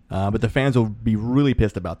 But the fans will be really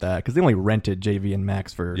pissed about that because they only rented JV and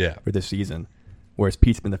Max for this season, whereas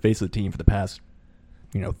Pete's been the face of the team for the past,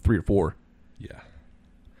 3 or 4. Yeah.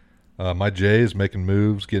 My Jays making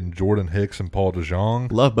moves, getting Jordan Hicks and Paul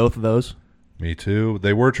DeJong. Love both of those. Me too.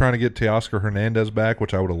 They were trying to get Teoscar Hernandez back,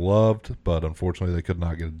 which I would have loved, but unfortunately they could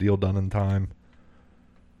not get a deal done in time.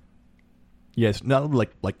 Yes, not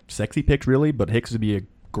like sexy picks really, but Hicks would be a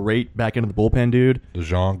great back end of the bullpen dude.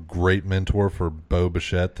 DeJong, great mentor for Bo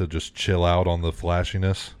Bichette to just chill out on the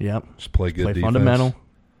flashiness. Yep. Just play good defense. Fundamental.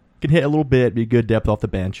 Can hit a little bit, be good depth off the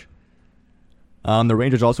bench. The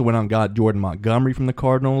Rangers also went out and got Jordan Montgomery from the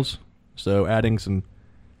Cardinals, so adding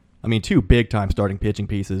two big-time starting pitching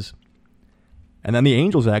pieces. And then the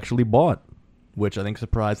Angels actually bought, which I think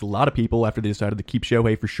surprised a lot of people after they decided to keep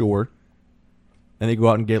Shohei for sure. Then they go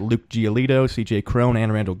out and get Luke Giolito, C.J. Cron,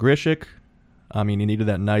 and Randall Grishik. He needed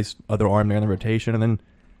that nice other arm there in the rotation. And then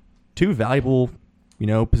 2 valuable,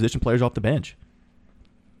 position players off the bench.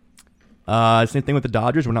 Same thing with the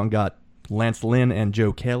Dodgers. Went out and got Lance Lynn and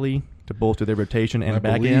Joe Kelly to bolster their rotation and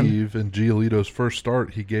back end. I believe in Giolito's first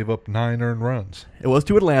start, he gave up 9 earned runs. It was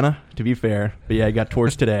to Atlanta, to be fair. But yeah, he got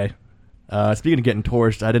torched today. Speaking of getting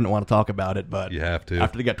torched, I didn't want to talk about it, but you have to.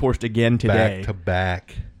 After they got torched again today. Back to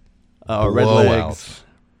back. Red Legs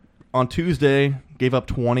on Tuesday gave up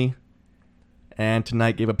 20, and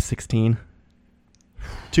tonight gave up 16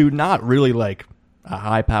 to not really like a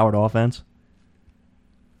high-powered offense.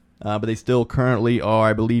 But they still currently are,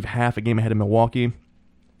 I believe, half a game ahead of Milwaukee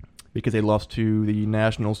because they lost to the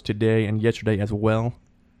Nationals today and yesterday as well.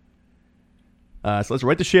 So let's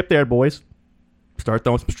right the ship there, boys. Start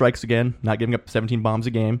throwing some strikes again, not giving up 17 bombs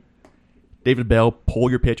a game. David Bell, pull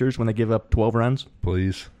your pitchers when they give up 12 runs.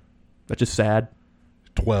 Please. That's just sad.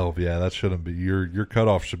 12, yeah, that shouldn't be. Your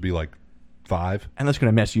cutoff should be like 5. And that's going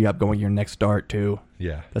to mess you up going your next start, too.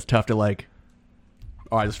 Yeah. That's tough to all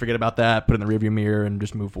right, let's forget about that, put it in the rearview mirror, and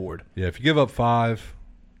just move forward. Yeah, if you give up 5,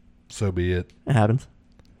 so be it. It happens.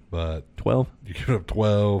 But 12? You give up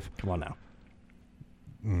 12. Come on now.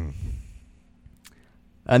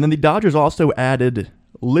 And then the Dodgers also added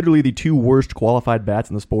literally the 2 worst qualified bats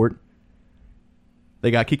in the sport.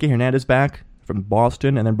 They got Kike Hernandez back from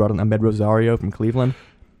Boston and then brought in Ahmed Rosario from Cleveland.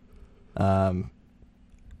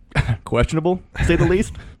 Questionable, to say the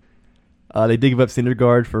least. They did give up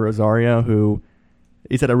Syndergaard for Rosario, who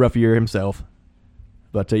he's had a rough year himself.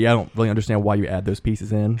 But, I don't really understand why you add those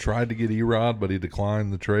pieces in. Tried to get Erod, but he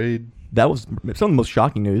declined the trade. That was some of the most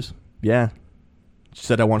shocking news. Yeah.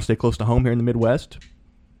 Said, I want to stay close to home here in the Midwest.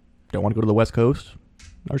 Don't want to go to the West Coast.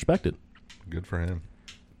 I respect it. Good for him.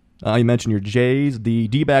 You mentioned your Jays. The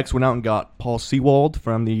D-backs went out and got Paul Sewald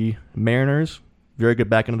from the Mariners. very good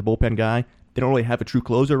back end of the bullpen guy. They don't really have a true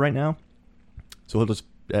closer right now, so he'll just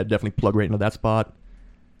definitely plug right into that spot.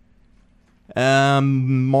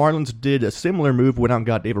 Marlins did a similar move, went out and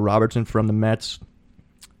got David Robertson from the Mets.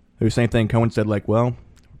 The same thing. Cohen said, like, well,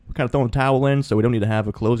 we're kind of throwing the towel in, so we don't need to have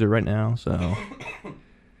a closer right now. So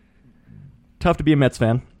tough to be a Mets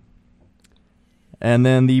fan. And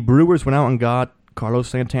then the Brewers went out and got Carlos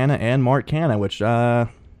Santana and Mark Canha, which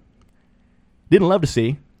didn't love to see.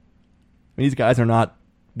 I mean, these guys are not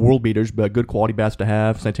world beaters, but good quality bats to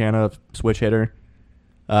have. Santana, switch hitter.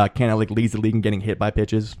 Canha leads the league in getting hit by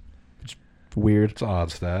pitches. It's weird. It's an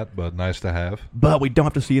odd stat, but nice to have. But we don't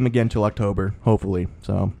have to see him again until October, hopefully.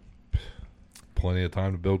 So plenty of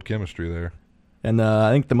time to build chemistry there. And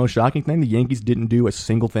I think the most shocking thing, the Yankees didn't do a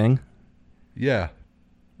single thing. Yeah.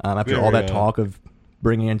 After all that talk of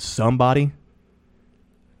bringing in somebody,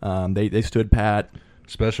 they stood pat.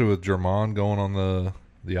 Especially with Germán going on the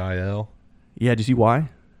IL. Yeah, did you see why?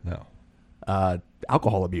 No.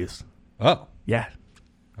 Alcohol abuse. Oh. Yeah.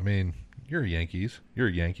 I mean, you're Yankees. You're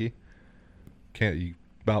a Yankee. Can't you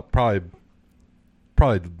about probably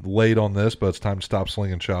late on this, but it's time to stop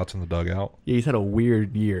slinging shots in the dugout. Yeah, he's had a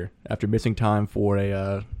weird year after missing time for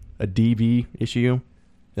a DV issue,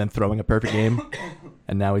 then throwing a perfect game,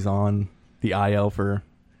 and now he's on the IL for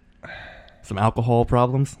some alcohol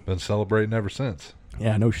problems. Been celebrating ever since.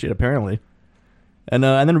 Yeah, no shit, apparently. And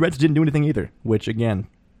then the Reds didn't do anything either, which, again,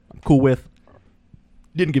 I'm cool with.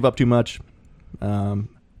 Didn't give up too much.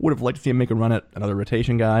 Would have liked to see him make a run at another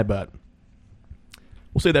rotation guy, but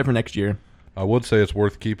we'll save that for next year. I would say it's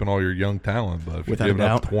worth keeping all your young talent, but if Without you're giving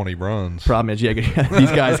a up doubt. 20 runs. Problem is, yeah,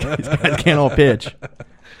 these guys can't all pitch.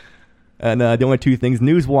 And the only two things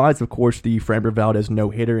news-wise, of course, the Framber Valdez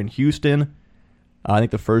no-hitter in Houston. I think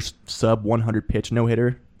the first sub-100 pitch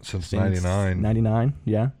no-hitter Since 99. 99,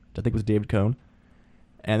 yeah. I think it was David Cohn.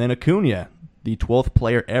 And then Acuna, the 12th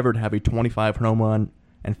player ever to have a 25 home run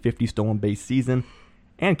and 50 stolen base season,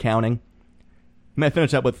 and counting. He might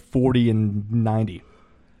finish up with 40 and 90.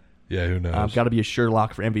 Yeah, who knows? Got to be a sure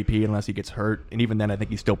lock for MVP unless he gets hurt. And even then, I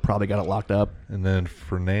think he's still probably got it locked up. And then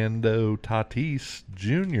Fernando Tatis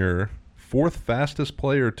Jr., fourth fastest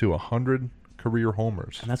player to 100 career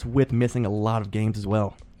homers. And that's with missing a lot of games as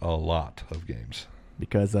well. A lot of games.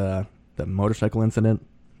 Because the motorcycle incident,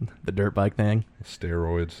 the dirt bike thing,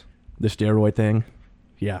 Steroids. the steroid thing.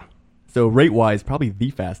 Yeah. So rate-wise, probably the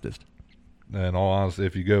fastest. And all honesty,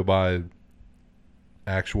 if you go by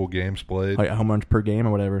actual games played. Like home runs per game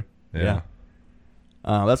or whatever. Yeah.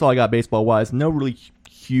 That's all I got baseball-wise. No really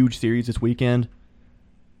huge series this weekend.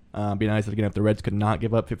 Be nice if the Reds could not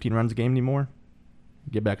give up 15 runs a game anymore.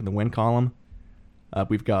 Get back in the win column.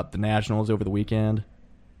 We've got the Nationals over the weekend.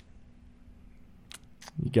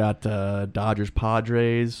 You got Dodgers,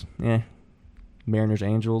 Padres, Mariners,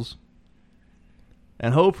 Angels.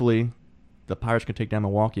 And hopefully the Pirates can take down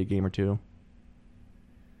Milwaukee a game or two.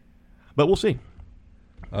 But we'll see.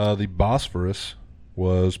 The Bosphorus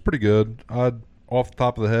was pretty good. Off the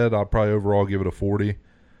top of the head, I'd probably overall give it a 40.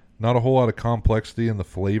 Not a whole lot of complexity in the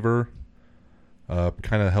flavor.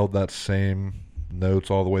 Kind of held that same notes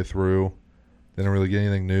all the way through. Didn't really get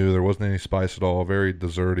anything new. There wasn't any spice at all. Very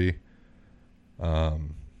desserty. The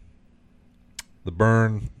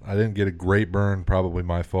burn, I didn't get a great burn. Probably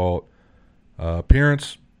my fault.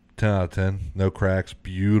 Appearance, 10 out of 10. No cracks.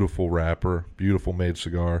 Beautiful wrapper. Beautiful made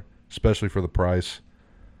cigar, especially for the price.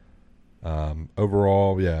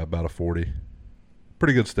 Overall, yeah, about a 40.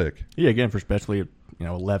 Pretty good stick. Yeah, again, for especially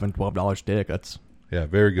 $11, $12 stick, that's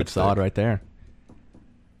very good that's stick. solid right there.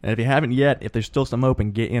 And if you haven't yet, if there's still some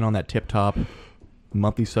open, get in on that tip-top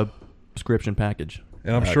monthly subscription package.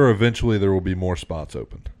 And I'm sure eventually there will be more spots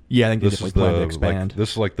open. Yeah, I think they definitely plan to expand.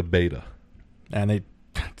 This is like the beta. And they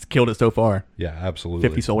killed it so far. Yeah, absolutely.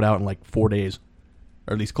 50 sold out in like 4 days.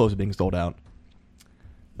 Or at least close to being sold out.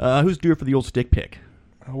 Who's due for the old stick pick?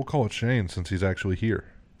 We'll call it Shane since he's actually here.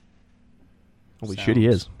 Holy shit, he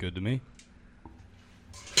is. Good to me.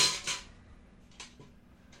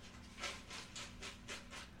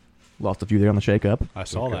 Lost a few there on the shake-up. I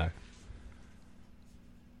saw Okay. that.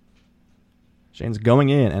 Shane's going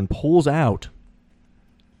in and pulls out.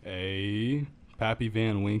 A Pappy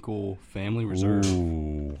Van Winkle Family Reserve.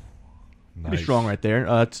 Ooh. Pretty Nice. strong right there.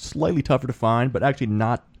 It's slightly tougher to find, but actually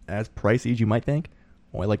not as pricey as you might think.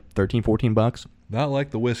 Only like $13-14. Not like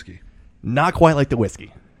the whiskey. Not quite like the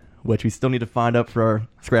whiskey, which we still need to find up for our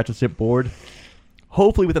scratch and sip board.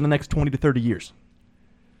 Hopefully within the next 20 to 30 years.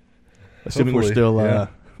 Assuming Hopefully,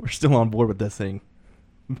 we're still on board with this thing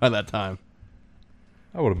by that time.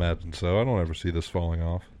 I would imagine so. I don't ever see this falling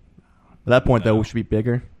off. At that point, though, we should be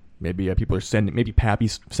bigger. Maybe people are maybe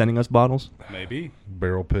Pappy's sending us bottles. Maybe.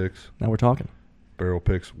 Barrel picks. Now we're talking. barrel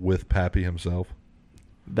picks with Pappy himself.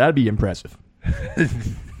 That'd be impressive.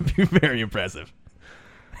 Be very impressive.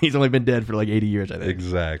 He's only been dead for like 80 years, I think.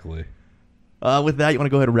 Exactly. With that, you want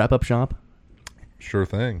to go ahead and wrap up shop? Sure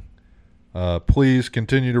thing. Please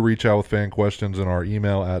continue to reach out with fan questions in our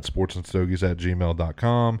email at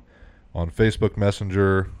sportsandstogies@gmail.com. On Facebook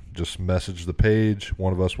Messenger, just message the page.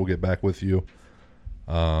 One of us will get back with you.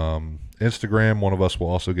 Instagram, one of us will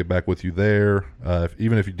also get back with you there.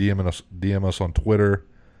 Even if you DM us on Twitter,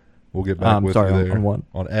 we'll get back with you there. On what?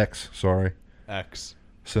 On X, sorry. X.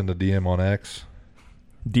 Send a DM on X.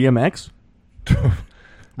 DMX?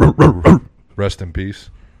 Rest in peace.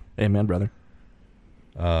 Amen, brother.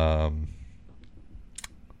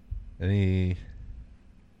 Any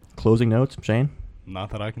closing notes, Shane? Not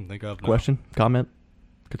that I can think of. No. Question, comment,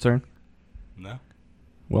 concern? No.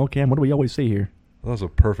 Well, Cam, what do we always say here? That was a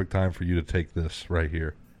perfect time for you to take this right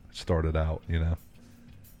here. It started out, you know.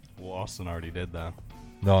 Well, Austin already did that.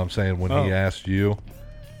 No, I'm saying when he asked you,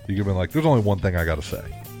 you could have been like, there's only one thing I got to say.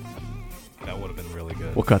 That would have been really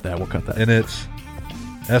good. We'll cut that. And it's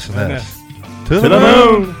S&S. To the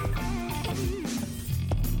moon!